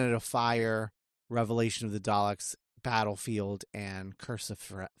 Planet of Fire, Revelation of the Daleks, Battlefield, and Curse of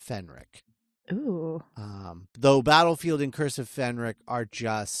Fenric. Ooh. Though Battlefield and Curse of Fenric are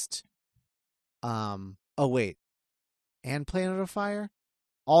just and Planet of Fire?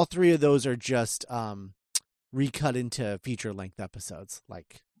 All three of those are just recut into feature-length episodes,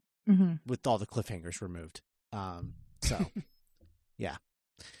 like with all the cliffhangers removed. So yeah.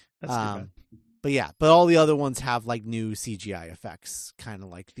 That's too bad. But all the other ones have like new CGI effects, kind of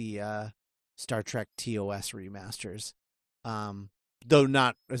like the Star Trek TOS remasters, though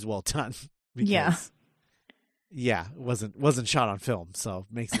not as well done. Because, it wasn't shot on film, so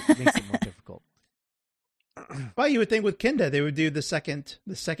makes it more difficult. Well, you would think with Kinda they would do the second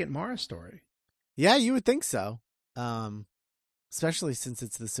Mara story. Yeah, you would think so, especially since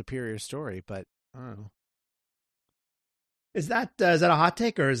it's the superior story. But I don't know. Is that a hot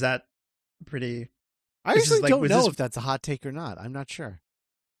take or is that pretty? I actually don't know if that's a hot take or not. I'm not sure.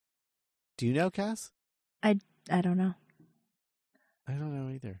 Do you know, Cass? I don't know. I don't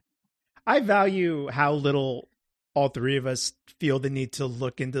know either. I value how little all three of us feel the need to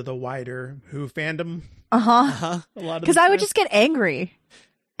look into the wider Who fandom. Because I would just get angry.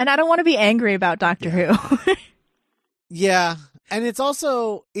 And I don't want to be angry about Doctor Who. Yeah. And it's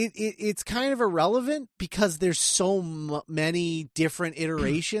also, it's kind of irrelevant because there's so many different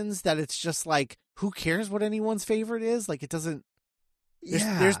iterations that it's just like, who cares what anyone's favorite is? Like, it doesn't,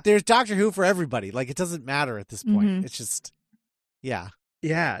 there's Doctor Who for everybody. Like, it doesn't matter at this point. It's just, yeah.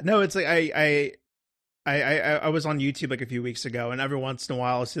 Yeah. No, it's like, I was on YouTube like a few weeks ago and every once in a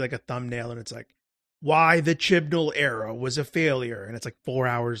while I'll see like a thumbnail and it's like, why the Chibnall era was a failure. And it's like 4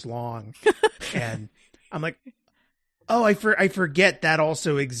 hours long. And I'm like, Oh, I forget that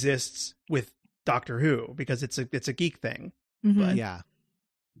also exists with Doctor Who because it's a geek thing. Mhm. But Yeah.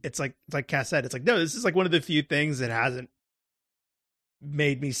 it's like Cass said, it's like, no, this is like one of the few things that hasn't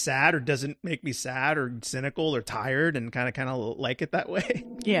made me sad or doesn't make me sad or cynical or tired, and kind of like it that way.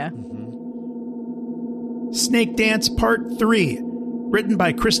 Yeah. Snakedance Part 3, written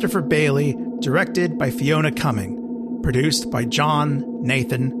by Christopher Bailey, directed by Fiona Cumming, produced by John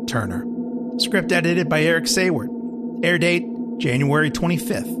Nathan Turner. Script edited by Eric Sayward. Air date January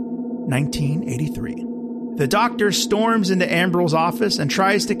 25th, 1983. The Doctor storms into Ambrel's office and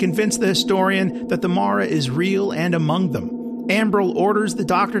tries to convince the historian that the Mara is real and among them. Ambrel orders the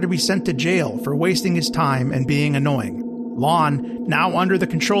Doctor to be sent to jail for wasting his time and being annoying. Lon, now under the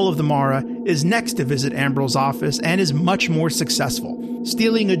control of the Mara, is next to visit Ambrel's office and is much more successful,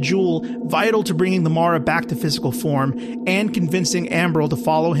 stealing a jewel vital to bringing the Mara back to physical form and convincing Ambrel to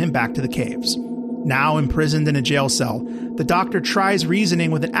follow him back to the caves. Now imprisoned in a jail cell, the Doctor tries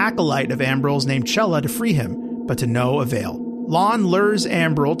reasoning with an acolyte of Ambrel's named Chella to free him, but to no avail. Lon lures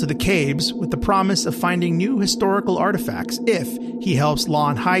Ambrel to the caves with the promise of finding new historical artifacts if he helps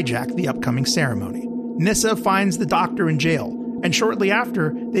Lon hijack the upcoming ceremony. Nyssa finds the Doctor in jail, and shortly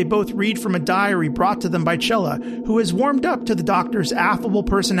after, they both read from a diary brought to them by Chella, who has warmed up to the Doctor's affable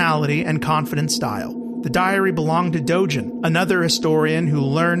personality and confident style. The diary belonged to Dojin, another historian who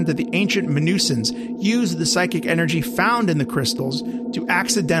learned that the ancient Manusans used the psychic energy found in the crystals to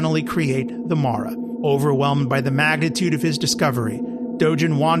accidentally create the Mara. Overwhelmed by the magnitude of his discovery,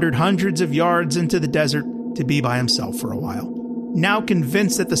 Dojin wandered hundreds of yards into the desert to be by himself for a while. Now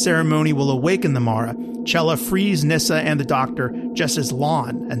convinced that the ceremony will awaken the Mara, Chella frees Nyssa and the Doctor just as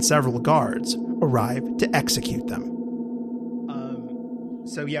Lon and several guards arrive to execute them.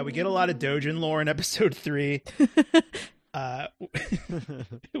 So yeah, we get a lot of Dojin lore in episode 3.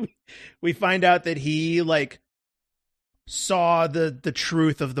 We find out that he saw the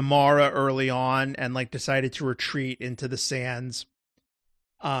truth of the Mara early on and decided to retreat into the sands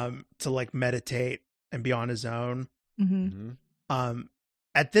to meditate and be on his own. Mm-hmm.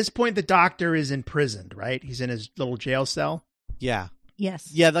 At this point the Doctor is imprisoned, right? He's in his little jail cell. Yeah. Yes.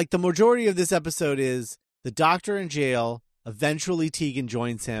 Yeah, the majority of this episode is the Doctor in jail, eventually Tegan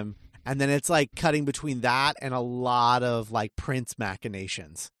joins him, and then it's cutting between that and a lot of Prince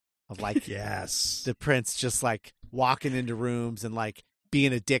machinations of yes, the Prince just walking into rooms and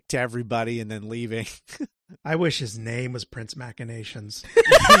being a dick to everybody and then leaving. I wish his name was Prince Machinations.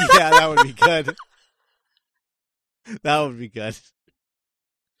 Yeah, that would be good. That would be good.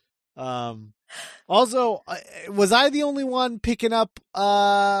 Also, was I the only one picking up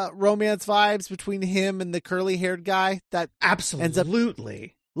romance vibes between him and the curly-haired guy? That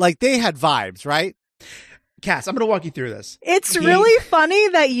absolutely. They had vibes, right? Cass, I'm going to walk you through this. It's really funny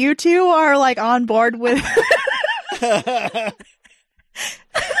that you two are on board with.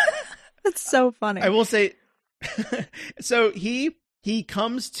 It's so funny. I will say, so he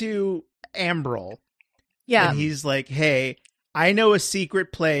comes to Ambrel. Yeah. And he's like, hey, I know a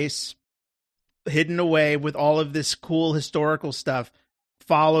secret place hidden away with all of this cool historical stuff.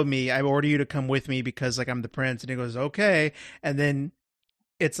 Follow me. I order you to come with me because I'm the prince. And he goes, okay. And then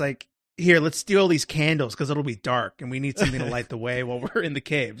it's here, let's steal these candles because it'll be dark and we need something to light the way while we're in the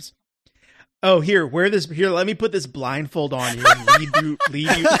caves. Oh, here, let me put this blindfold on you and lead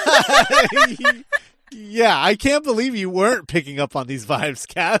you. Yeah, I can't believe you weren't picking up on these vibes,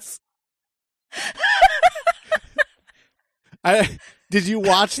 Cass. Did you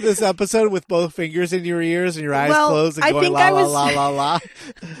watch this episode with both fingers in your ears and your eyes closed and going la la la la la?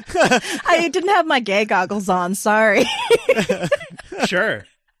 I didn't have my gay goggles on, sorry. Sure.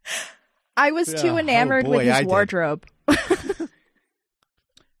 I was too enamored with his wardrobe.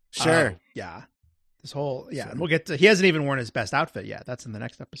 Sure. Yeah. This whole, we'll get to, he hasn't even worn his best outfit yet. That's in the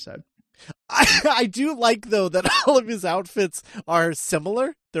next episode. I do like, though, that all of his outfits are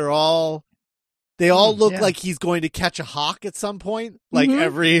similar. They all look like he's going to catch a hawk at some point.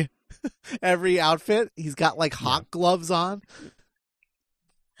 Every outfit, he's got hawk gloves on.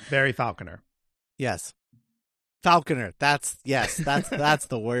 Very Falconer. Yes. Falconer. That's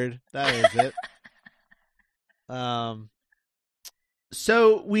the word. That is it.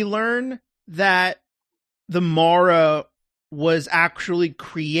 So we learn that the Mara was actually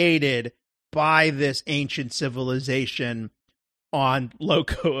created by this ancient civilization on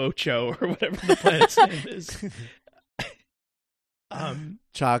Loco Ocho or whatever the planet's name is.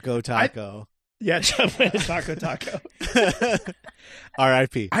 Choco Taco. Choco Taco.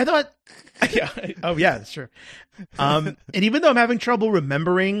 R.I.P. I thought, oh yeah, that's true. And even though I'm having trouble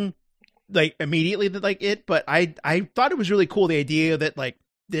remembering immediately that it, but I thought it was really cool, the idea that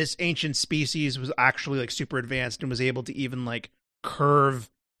this ancient species was actually like super advanced and was able to even like curve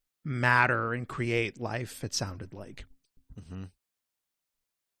matter and create life, it sounded like. Mm-hmm.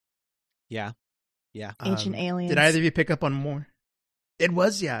 Yeah. Ancient aliens. Did either of you pick up on more? It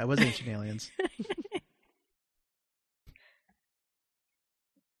was ancient aliens.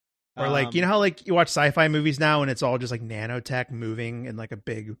 Or like, you know how like you watch sci-fi movies now and it's all just like nanotech moving in like a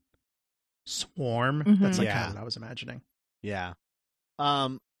big swarm? Mhm. That's like Yeah. kind of what I was imagining. Yeah.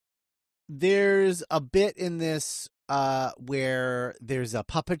 There's a bit in this where there's a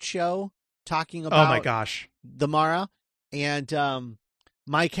puppet show talking about Oh my gosh. the Mara, and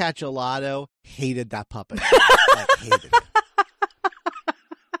my cat Gelato hated that puppet. Hated it.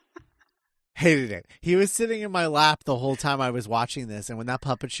 Hated it. He was sitting in my lap the whole time I was watching this, and when that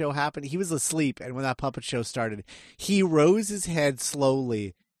puppet show happened, he was asleep, and when that puppet show started, he rose his head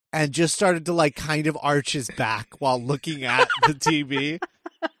slowly and just started to like kind of arch his back while looking at the TV.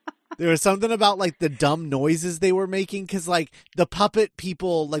 There was something about like the dumb noises they were making, because like the puppet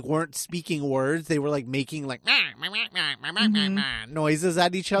people like weren't speaking words; they were like making like noises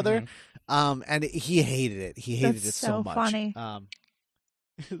at each other. And he hated it. He hated That's it so much. funny.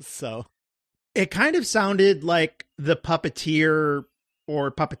 So It kind of sounded like the puppeteer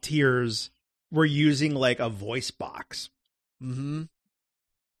or puppeteers were using like a voice box. mm-hmm.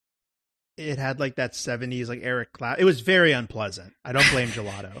 It had like that 70s like Eric Clapton. It was very unpleasant. I don't blame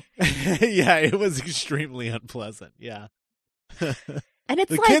Gelato. Yeah, it was extremely unpleasant. Yeah. And it's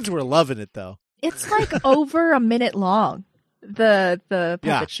The like kids were loving it though. it's like over a minute long. The puppet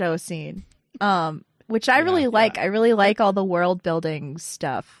Yeah. show scene. Which I really like. I really like all the world building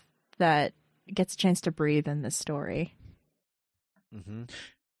stuff that gets a chance to breathe in this story. Mm-hmm.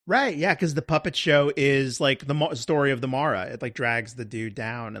 Right, yeah, because the puppet show is like the story of the Mara. It like drags the dude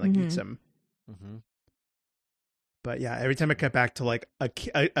down and like eats him. Mm-hmm. But yeah, every time I cut back to like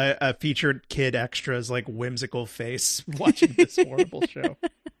a featured kid extra's like whimsical face watching this horrible show.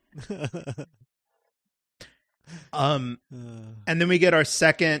 And then we get our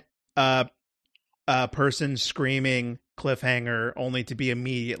second person screaming cliffhanger, only to be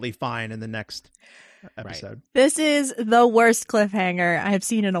immediately fine in the next episode. This is the worst cliffhanger I have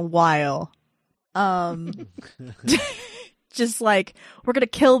seen in a while. Just like, we're gonna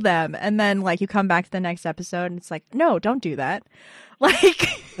kill them, and then like you come back to the next episode and it's like, no, don't do that. Like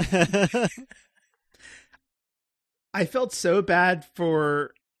I felt so bad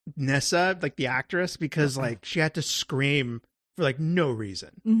for Nessa, like the actress, because like she had to scream for like no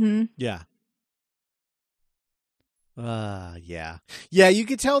reason. mm-hmm. Yeah. Yeah. Yeah, you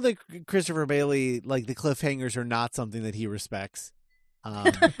could tell that Christopher Bailey, like, the cliffhangers are not something that he respects.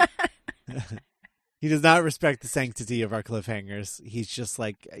 He does not respect the sanctity of our cliffhangers. He's just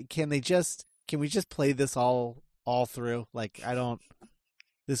like, can we just play this all through? Like,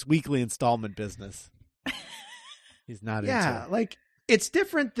 this weekly installment business. He's not into it. Like it's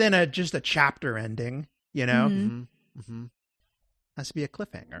different than just a chapter ending, you know? Mhm. Mm-hmm. Has to be a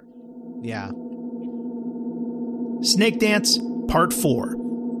cliffhanger. Yeah. Snakedance Part 4.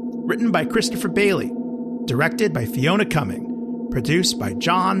 Written by Christopher Bailey. Directed by Fiona Cumming. Produced by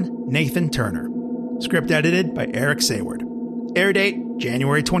John Nathan Turner. Script edited by Eric Sayward. Air date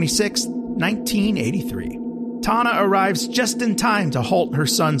January 26, 1983. Tana arrives just in time to halt her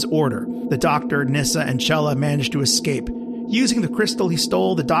son's order. The doctor, Nissa, and Chella manage to escape. Using the crystal he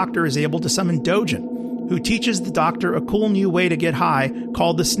stole, the doctor is able to summon Dojin, who teaches the doctor a cool new way to get high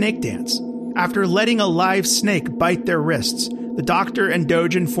called the Snakedance. After letting a live snake bite their wrists, the doctor and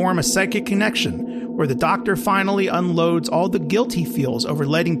Dojin form a psychic connection, where the doctor finally unloads all the guilt he feels over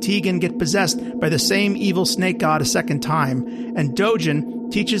letting Tegan get possessed by the same evil snake god a second time, and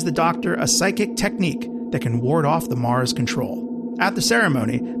Dojin teaches the doctor a psychic technique that can ward off the Mara's control. At the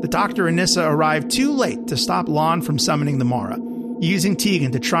ceremony, the doctor and Nissa arrive too late to stop Lon from summoning the Mara, using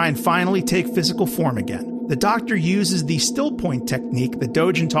Tegan to try and finally take physical form again. The doctor uses the still point technique that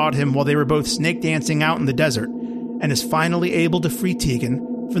Dojin taught him while they were both snake dancing out in the desert, and is finally able to free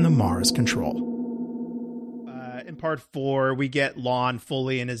Tegan from the Mara's control. In part 4, we get Lon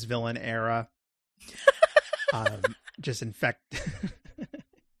fully in his villain era. Just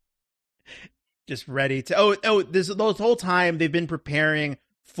just ready to this whole time they've been preparing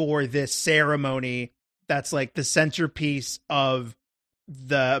for this ceremony that's like the centerpiece of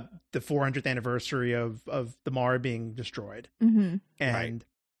the 400th anniversary of the Mara being destroyed. Mm-hmm. And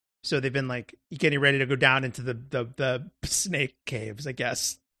so they've been like getting ready to go down into the snake caves, I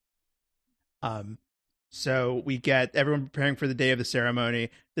guess. So we get everyone preparing for the day of the ceremony.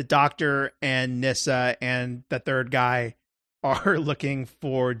 The doctor and Nissa and the third guy are looking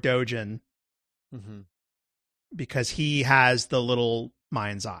for Dojin. Mm-hmm. Because he has the little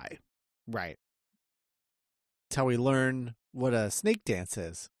mind's eye. Right. That's how we learn what a snake dance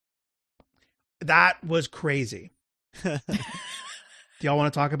is. That was crazy. Do y'all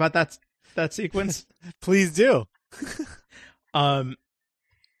want to talk about that sequence? Please do. Did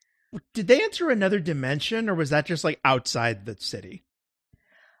they enter another dimension, or was that just like outside the city?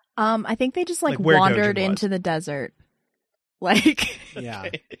 I think they just like where wandered Dojin was. into the desert. Like, Yeah.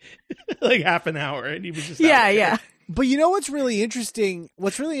 Okay. Like half an hour, and he was just yeah, out there. yeah. But you know what's really interesting?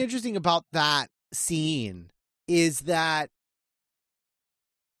 What's really interesting about that scene is that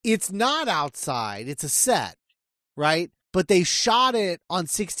it's not outside. It's a set, right? But they shot it on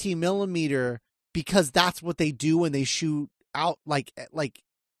 16 millimeter because that's what they do when they shoot out like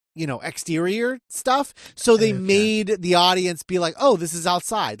exterior stuff. So they made the audience be like, "Oh, this is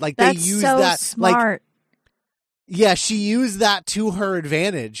outside." Like That's they use so that smart. Yeah, she used that to her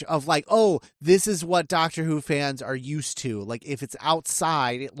advantage of like, oh, this is what Doctor Who fans are used to. Like, if it's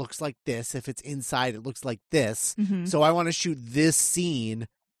outside, it looks like this. If it's inside, it looks like this. Mhm. So I want to shoot this scene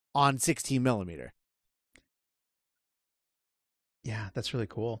on 16 millimeter. Yeah, that's really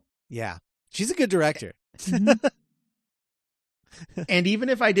cool. Yeah. She's a good director. And even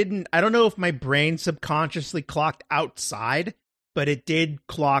if I don't know if my brain subconsciously clocked outside, but it did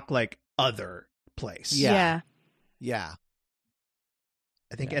clock like other place. Yeah. Yeah.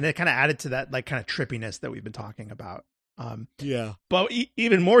 I think, and it kind of added to that like kind of trippiness that we've been talking about. Yeah. But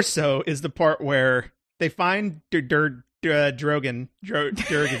even more so is the part where they find Dojin.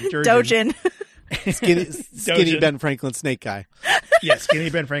 Skinny Ben Franklin snake guy. Yeah, skinny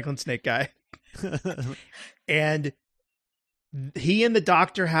Ben Franklin snake guy. And he and the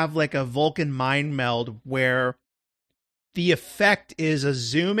Doctor have like a Vulcan mind meld where the effect is a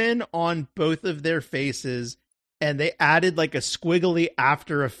zoom in on both of their faces, and they added like a squiggly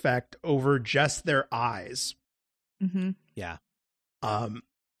after effect over just their eyes. Mm-hmm. Yeah.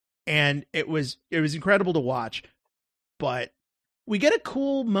 And it was incredible to watch, but we get a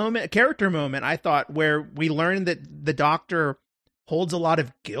cool moment, a character moment, I thought, where we learn that the Doctor holds a lot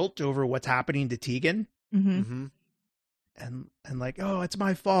of guilt over what's happening to Tegan. Mm-hmm. Mm-hmm. And like, oh, it's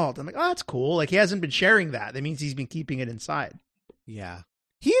my fault. I'm like, oh, that's cool. Like, he hasn't been sharing that. That means he's been keeping it inside. Yeah.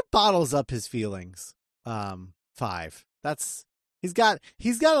 He bottles up his feelings. 5. He's got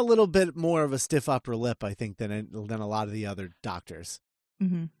a little bit more of a stiff upper lip, I think, than a lot of the other Doctors.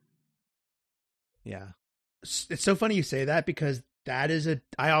 Mm-hmm. Yeah. It's so funny you say that, because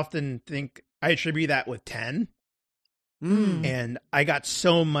I often think I attribute that with 10. And I got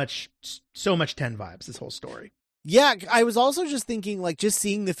so much 10 vibes this whole story. Yeah, I was also just thinking, like, just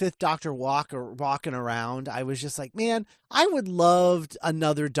seeing the Fifth Doctor walking around, I was just like, man, I would love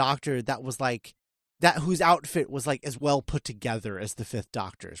another Doctor that was like that, whose outfit was like as well put together as the Fifth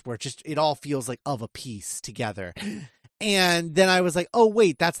Doctor's, where it all feels like of a piece together. And then I was like, oh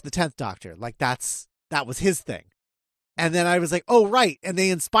wait, that's the 10th Doctor. Like that was his thing. And then I was like, oh right, and they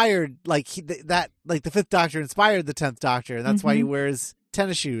inspired the 5th Doctor inspired the 10th Doctor, and that's why he wears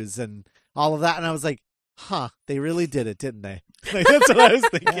tennis shoes and all of that. And I was like, huh, they really did it, didn't they? Like, that's what I was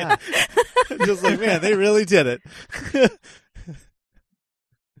thinking. Yeah. Just like, man, they really did it.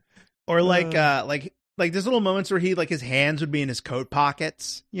 Or like there's little moments where he, like, his hands would be in his coat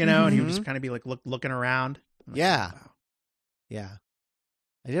pockets, you know, and he would just kind of be like looking around. Yeah. Wow. Yeah.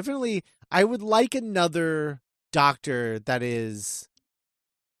 I would like another Doctor that is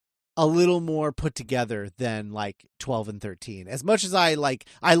a little more put together than like 12 and 13. As much as I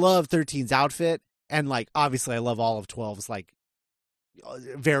love 13's outfit, and like obviously I love all of 12's like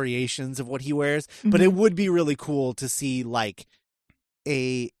variations of what he wears, but it would be really cool to see like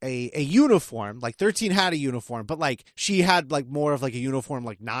a uniform. Like 13 had a uniform, but like she had like more of like a uniform,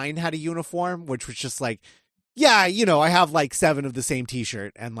 like 9 had a uniform, which was just like, yeah, you know, I have like 7 of the same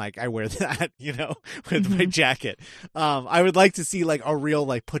t-shirt and like I wear that, you know, with my jacket. I would like to see like a real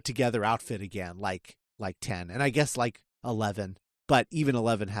like put together outfit again, like 10, and I guess like 11, but even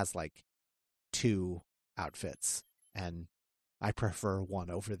 11 has like 2 outfits, and I prefer one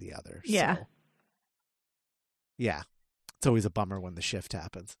over the other. Yeah. So, yeah. It's always a bummer when the shift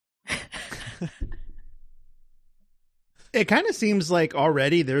happens. It kind of seems like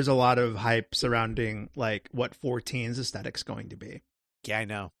already there's a lot of hype surrounding like what 14's aesthetic's going to be. Yeah, I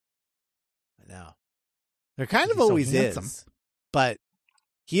know. There kind of always is. But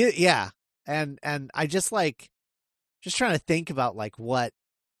and I just trying to think about like what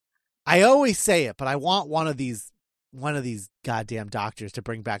I always say it, but I want one of these goddamn Doctors to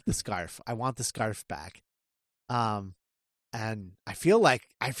bring back the scarf. I want the scarf back. And I feel like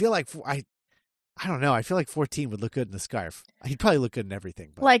I don't know. I feel like 14 would look good in the scarf. He'd probably look good in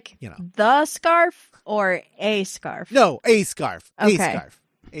everything. But, Like, you know. the scarf or a scarf? No, a scarf. Okay.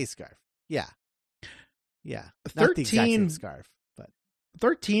 A scarf. Yeah. Yeah. Not the exact 13 same scarf, but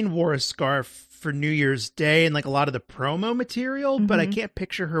 13 wore a scarf for New Year's Day and like a lot of the promo material, but I Mhm. can't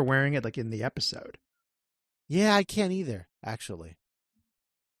picture her wearing it like in the episode. yeah, I can't either, actually.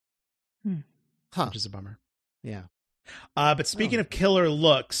 Huh. Which is a bummer. Yeah. But speaking of killer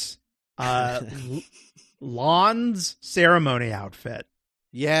looks, Lon's ceremony outfit.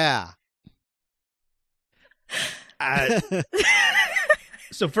 Yeah.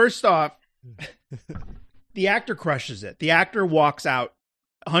 So first off, the actor crushes it. The actor walks out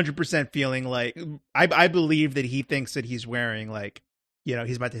 100% feeling like, I believe that he thinks that he's wearing like,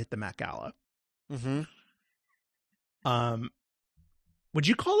 he's about to hit the Met Gala. Mm-hmm. Would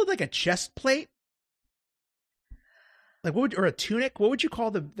you call it like a chest plate? Like or a tunic? What would you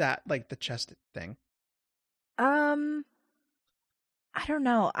call the chest thing? I don't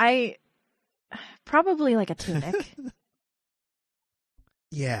know. Probably like a tunic.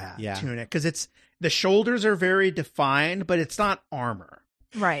 Yeah, Yeah. tunic, because the shoulders are very defined, but it's not armor.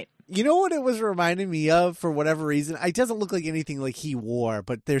 Right. You know what it was reminding me of for whatever reason? It doesn't look like anything like he wore,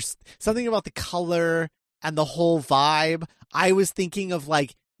 but there's something about the color and the whole vibe. I was thinking of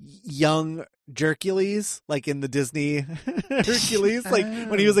like young Hercules, like in the Disney Hercules, like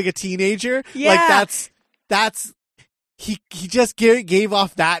when he was like a teenager. Yeah. Like that's he just gave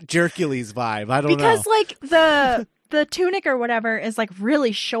off that Hercules vibe. I don't know. Because like the tunic or whatever is like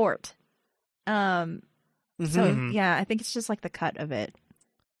really short. So Mhm. yeah, I think it's just like the cut of it.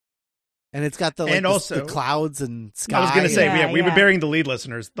 And it's got the And also- the clouds and sky. I was going to say, Yeah, we've been yeah. burying the lead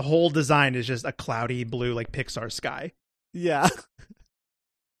listeners. The whole design is just a cloudy blue, like Pixar sky, yeah.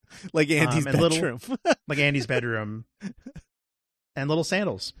 Like Andy's and little- bedroom. like Andy's bedroom, and little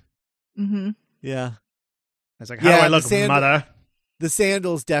sandals. Mm-hmm. Yeah. I was like, how Yeah, do I the look, mother? The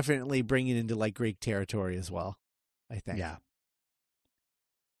sandals definitely bring it into like Greek territory as well, I think. Yeah.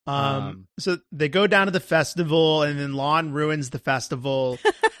 Um, So they go down to the festival, and then Lon ruins the festival,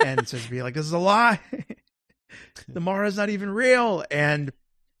 and says, "Be like, this is a lie. The Mara's not even real." And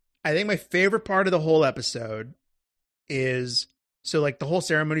I think my favorite part of the whole episode is like the whole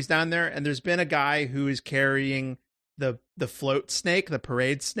ceremony's down there, and there's been a guy who is carrying the float snake, the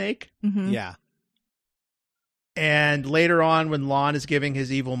parade snake. Mm-hmm. Yeah. And later on, when Lon is giving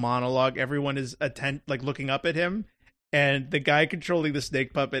his evil monologue, everyone is looking up at him, and the guy controlling the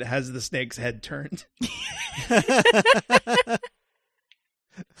snake puppet has the snake's head turned.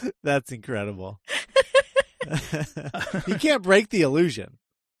 That's incredible. You can't break the illusion.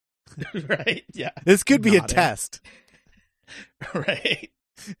 Right? Yeah. This could be a Nodding. test. Right.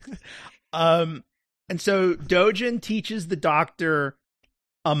 And so Dojin teaches the doctor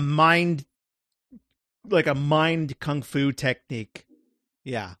a mind kung fu technique.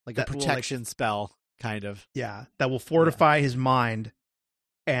 Yeah, like That a will, protection spell, kind of. Yeah, that will fortify his mind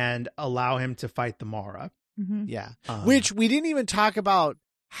and allow him to fight the Mara. Mm-hmm. Yeah. Um, Which we didn't even talk about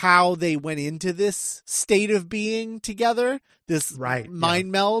how they went into this state of being together, this Right,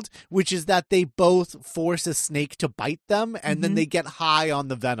 mind meld, which is that they both force a snake to bite them and then Mhm. they get high on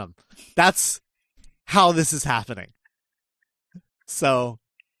the venom. That's how this is happening. So,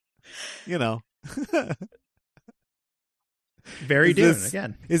 you know. very Is Dune this-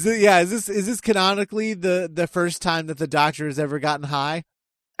 again. Is this canonically the first time that the Doctor has ever gotten high?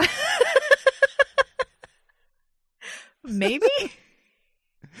 Maybe.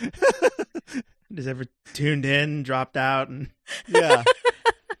 Has ever tuned in, dropped out, and Yeah.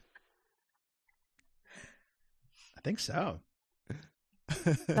 I think so.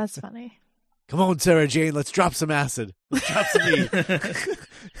 That's funny. Come on, Sarah Jane, let's drop some acid. Let's drop some weed.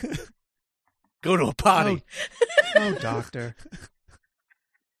 Go to a party. Oh, doctor.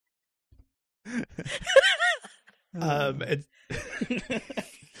 It's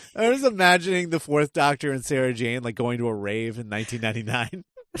I was imagining the fourth Doctor and Sarah Jane like going to a rave in 1999.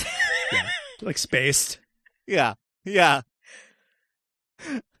 like spaced. Yeah. Yeah.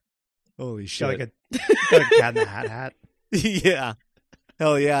 Holy Got shit. like got a cat in the hat. Yeah.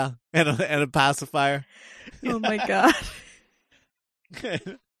 Hell yeah. And a pacifier. Oh my god.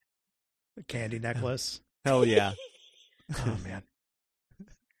 A candy necklace. Hell yeah. Oh man.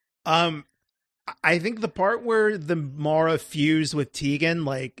 I think the part where the Mara fused with Tegan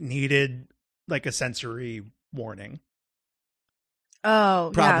needed a sensory warning.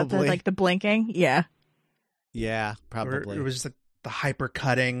 Oh, Probably. yeah, the blinking. Yeah. Yeah, Where probably. it was just the hyper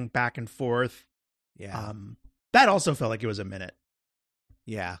cutting back and forth. Yeah. That also felt like it was a minute.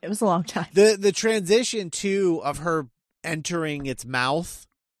 Yeah. It was a long time. The transition too of her entering its mouth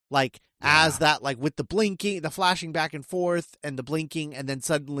Like as that, like with the blinking, the flashing back and forth and the blinking, and then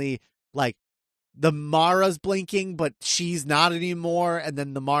suddenly like the Mara's blinking, but she's not anymore. And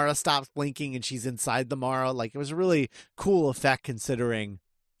then the Mara stops blinking and she's inside the Mara. Like it was a really cool effect considering,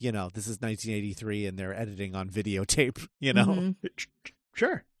 you know, this is 1983 and they're editing on videotape, you know? Mm-hmm.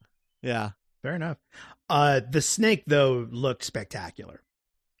 Sure. Yeah. Fair enough. The snake though looked spectacular.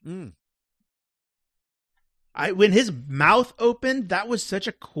 Mm. When his mouth opened, that was such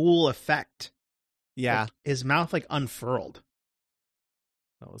a cool effect. Yeah. Like, his mouth like unfurled.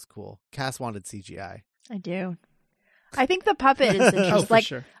 That was cool. Cass wanted CGI. I do. I think the puppet is interesting. Oh, for like,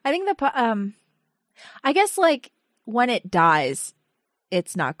 sure. I think I guess like when it dies,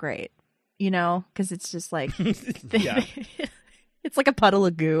 it's not great, you know, because it's just like, Yeah. it's like a puddle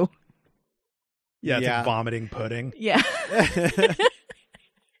of goo. Yeah, it's Yeah. like vomiting pudding. Yeah.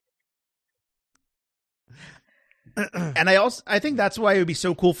 And I think that's why it would be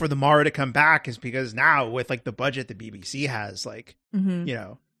so cool for the Mara to come back, is because now with like the budget the BBC has, like, Mm-hmm. you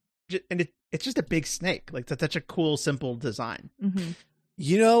know, and it's just a big snake. Like that's such a cool, simple design. Mm-hmm.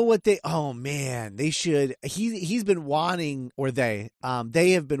 You know what they should, he's been wanting, or they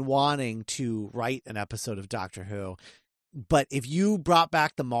have been wanting to write an episode of Doctor Who, but if you brought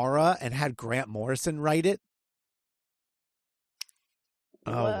back the Mara and had Grant Morrison write it,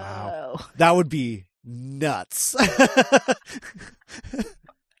 Oh, wow. that would be nuts.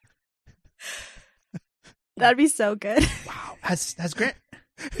 That'd be so good. Wow. Has Grant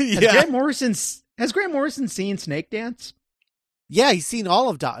Yeah. Grant Morrison seen Snakedance? Yeah, he's seen all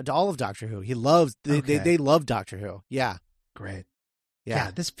of Doctor Who. He loves Okay. they love Doctor Who. Yeah. Great. Yeah.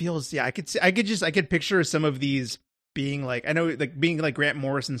 Yeah, this feels, I could picture some of these being like, I know, like being like Grant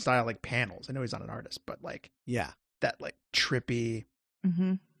Morrison style like panels. I know he's not an artist, but like Yeah. that like trippy,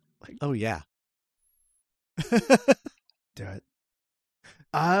 Mm-hmm. Oh yeah. do it.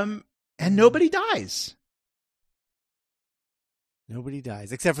 And nobody dies. Nobody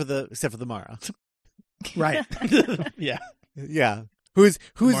dies except for the Mara. Right. Yeah. Yeah. Who's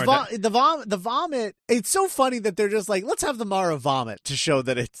Mara the vomit. It's so funny that they're just like, let's have the Mara vomit to show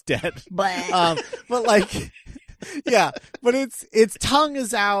that it's dead. But like, yeah, but its tongue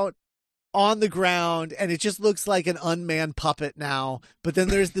is out on the ground and it just looks like an unmanned puppet now. But then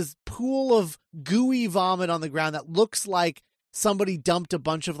there's this pool of gooey vomit on the ground that looks like somebody dumped a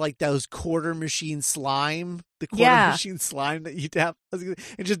bunch of like those quarter machine slime, machine slime that you'd have, and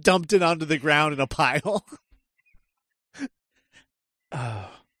just dumped it onto the ground in a pile. Oh,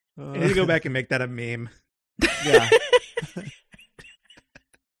 I need to go back and make that a meme. Yeah.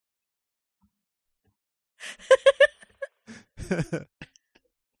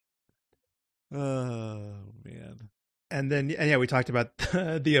 Oh man. And yeah, we talked about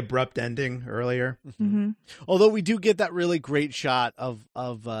the abrupt ending earlier. Mm-hmm. Although we do get that really great shot of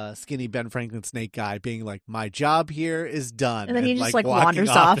skinny Ben Franklin Snake Guy being like, "My job here is done," And then he just like walking wanders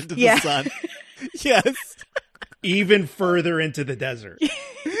off. into Yeah. the sun. Yes. Even further into the desert.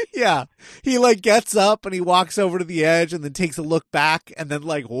 Yeah. He like gets up and he walks over to the edge and then takes a look back and then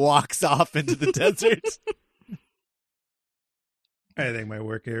like walks off into the desert. I think my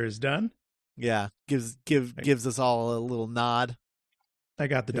work here is done. Yeah. Gives us all a little nod. I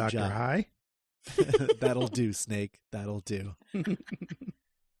got the Good doctor job. high. That'll do, Snake. That'll do.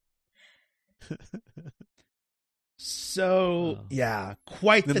 So, Oh. yeah,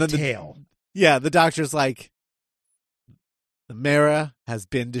 quite And the then tale. Yeah, the doctor's like, the Mara has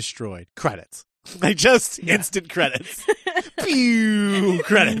been destroyed. Credits. Like just instant credits. Pew!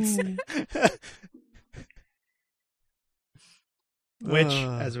 Credits. Which,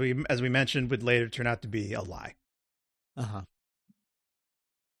 as we mentioned, would later turn out to be a lie. Uh-huh.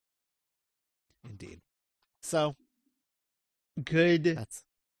 Indeed. So Good, that's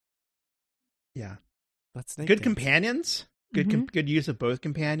Snake good Dance. companions. Good, Mhm. good use of both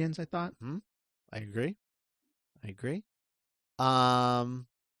companions. I thought. I agree.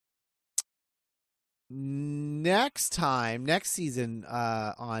 Next season,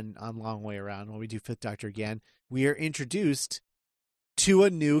 on Long Way Around, when we do Fifth Doctor again, we are introduced to a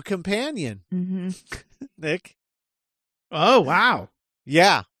new companion. Mm-hmm. Nick. Oh wow!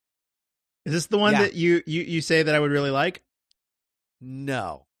 Yeah. Is this the one Yeah. that you say that I would really like?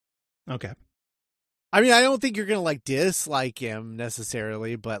 No. Okay. I mean, I don't think you're gonna like dislike him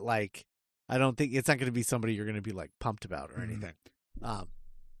necessarily, but like, I don't think it's not gonna be somebody you're gonna be like pumped about or anything.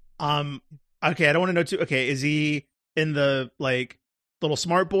 Okay, I don't want to know too. Okay, is he in the like little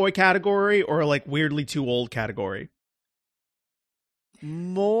smart boy category or like weirdly too old category?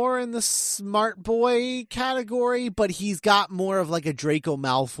 More in the smart boy category, but he's got more of like a Draco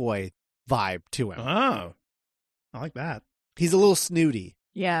Malfoy vibe to him. Oh, I like that. He's a little snooty.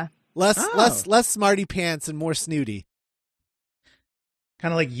 Yeah. Less smarty pants and more snooty.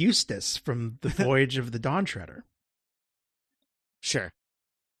 Kind of like Eustace from the Voyage of the Dawn Treader. Sure.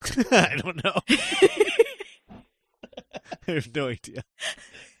 I don't know. I have no idea.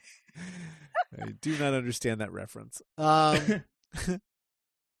 I do not understand that reference. But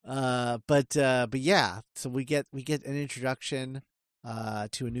yeah, so we get an introduction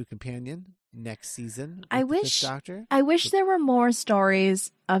to a new companion next season. I wish there were more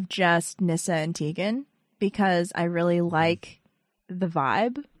stories of just Nissa and Tegan, because I really like the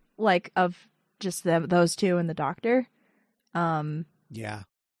vibe, like, of just those two and the Doctor. Yeah.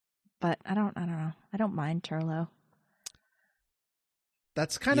 But I don't know. I don't mind Turlo.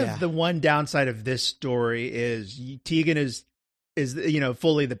 That's kind of the one downside of this story is Tegan is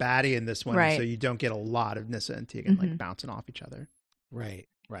fully the baddie in this one, right. So you don't get a lot of Nissa and Tegan like bouncing off each other. Right.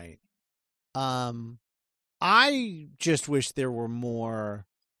 I just wish there were more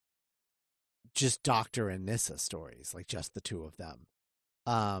just Doctor and Nissa stories, like just the two of them.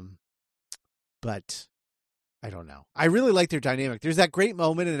 But I don't know. I really like their dynamic. There's that great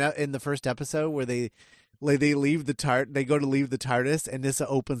moment in the first episode where they leave they go to leave the TARDIS, and Nissa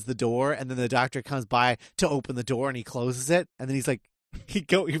opens the door, and then the Doctor comes by to open the door, and he closes it, and then he's like, he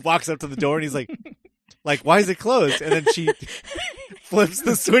walks up to the door, and he's like, why is it closed? And then she flips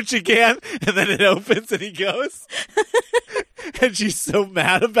the switch again, and then it opens, and he goes, and she's so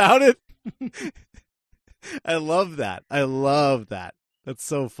mad about it. I love that. That's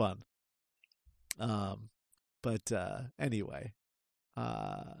so fun. But anyway,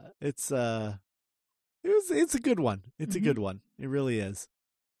 it's a good one. It's a good one. It really is.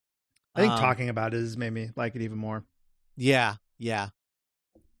 I think talking about it has made me like it even more. Yeah,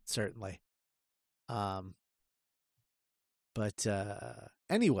 certainly. But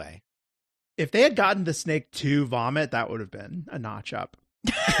anyway, if they had gotten the snake to vomit, that would have been a notch up.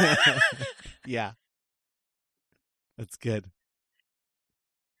 Yeah, that's good.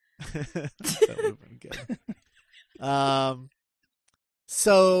 That would have been good.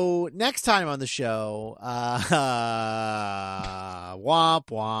 So next time on the show, womp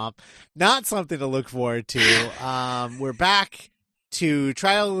womp, not something to look forward to. We're back to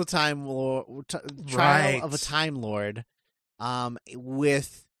Trial of a Time Lord,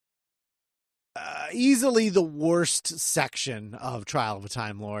 with easily the worst section of Trial of a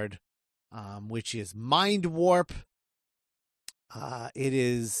Time Lord, which is Mind Warp. It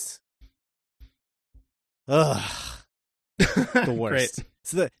is the worst. Great.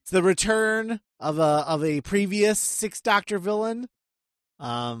 It's the return of a previous Sixth Doctor villain.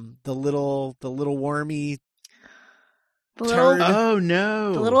 The little wormy turd. Oh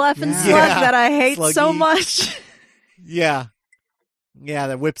no. The little effing slug that I hate so much. Yeah,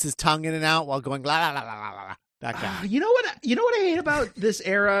 that whips his tongue in and out while going la la la la la la. That guy. You know what I hate about this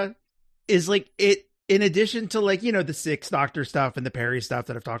era is, like, it, in addition to, like, the Sixth Doctor stuff and the Perry stuff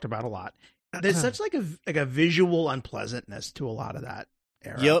that I've talked about a lot, there's such like a visual unpleasantness to a lot of that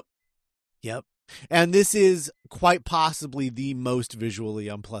era. Yep. And this is quite possibly the most visually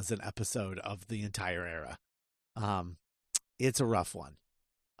unpleasant episode of the entire era. It's a rough one.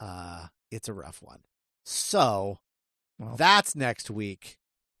 So that's next week.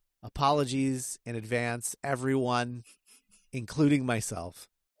 Apologies in advance, everyone, including myself.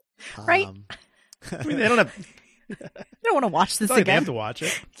 Right. I mean, they don't have. I don't want to watch this They again. have to watch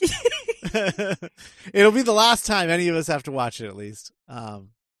it. It'll be the last time any of us have to watch it, at least. That's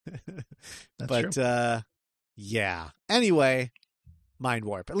true. Yeah. Anyway, Mind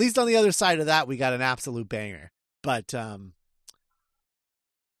Warp. At least on the other side of that, we got an absolute banger. But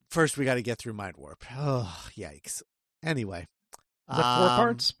first, we got to get through Mind Warp. Oh, yikes. Anyway. Is that 4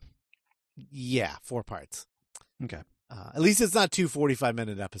 parts? Yeah, 4 parts. Okay. At least it's not 2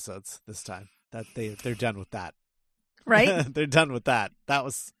 45-minute episodes this time. That they're done with that. Right? They're done with that. That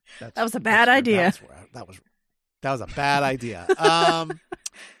was a bad idea. That was a bad idea.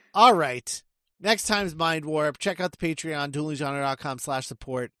 All right. Next time's Mind Warp. Check out the Patreon,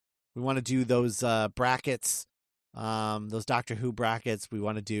 duelinggenre.com/support. We want to do those brackets, those Doctor Who brackets. We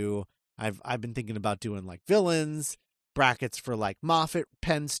want to do. I've been thinking about doing like villains, brackets for like Moffat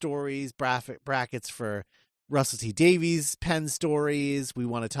pen stories, brackets for Russell T Davies pen stories. We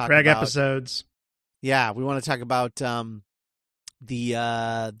want to talk Craig about episodes. Yeah, we want to talk about what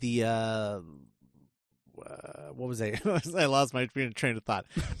was I? I lost my train of thought.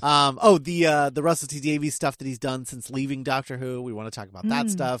 The Russell T Davies stuff that he's done since leaving Doctor Who. We want to talk about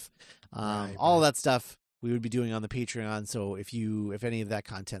that stuff. All that stuff we would be doing on the Patreon. So if any of that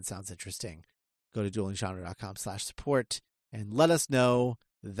content sounds interesting, go to duelinggenre.com/support and let us know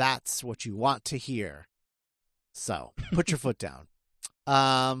that's what you want to hear. So put your foot down.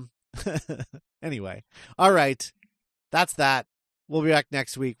 Anyway, all right, that's that. We'll be back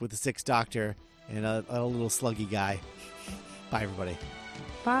next week with the Sixth Doctor and a little sluggy guy. Bye, everybody.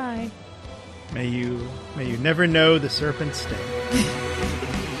 Bye. May you never know the serpent's sting.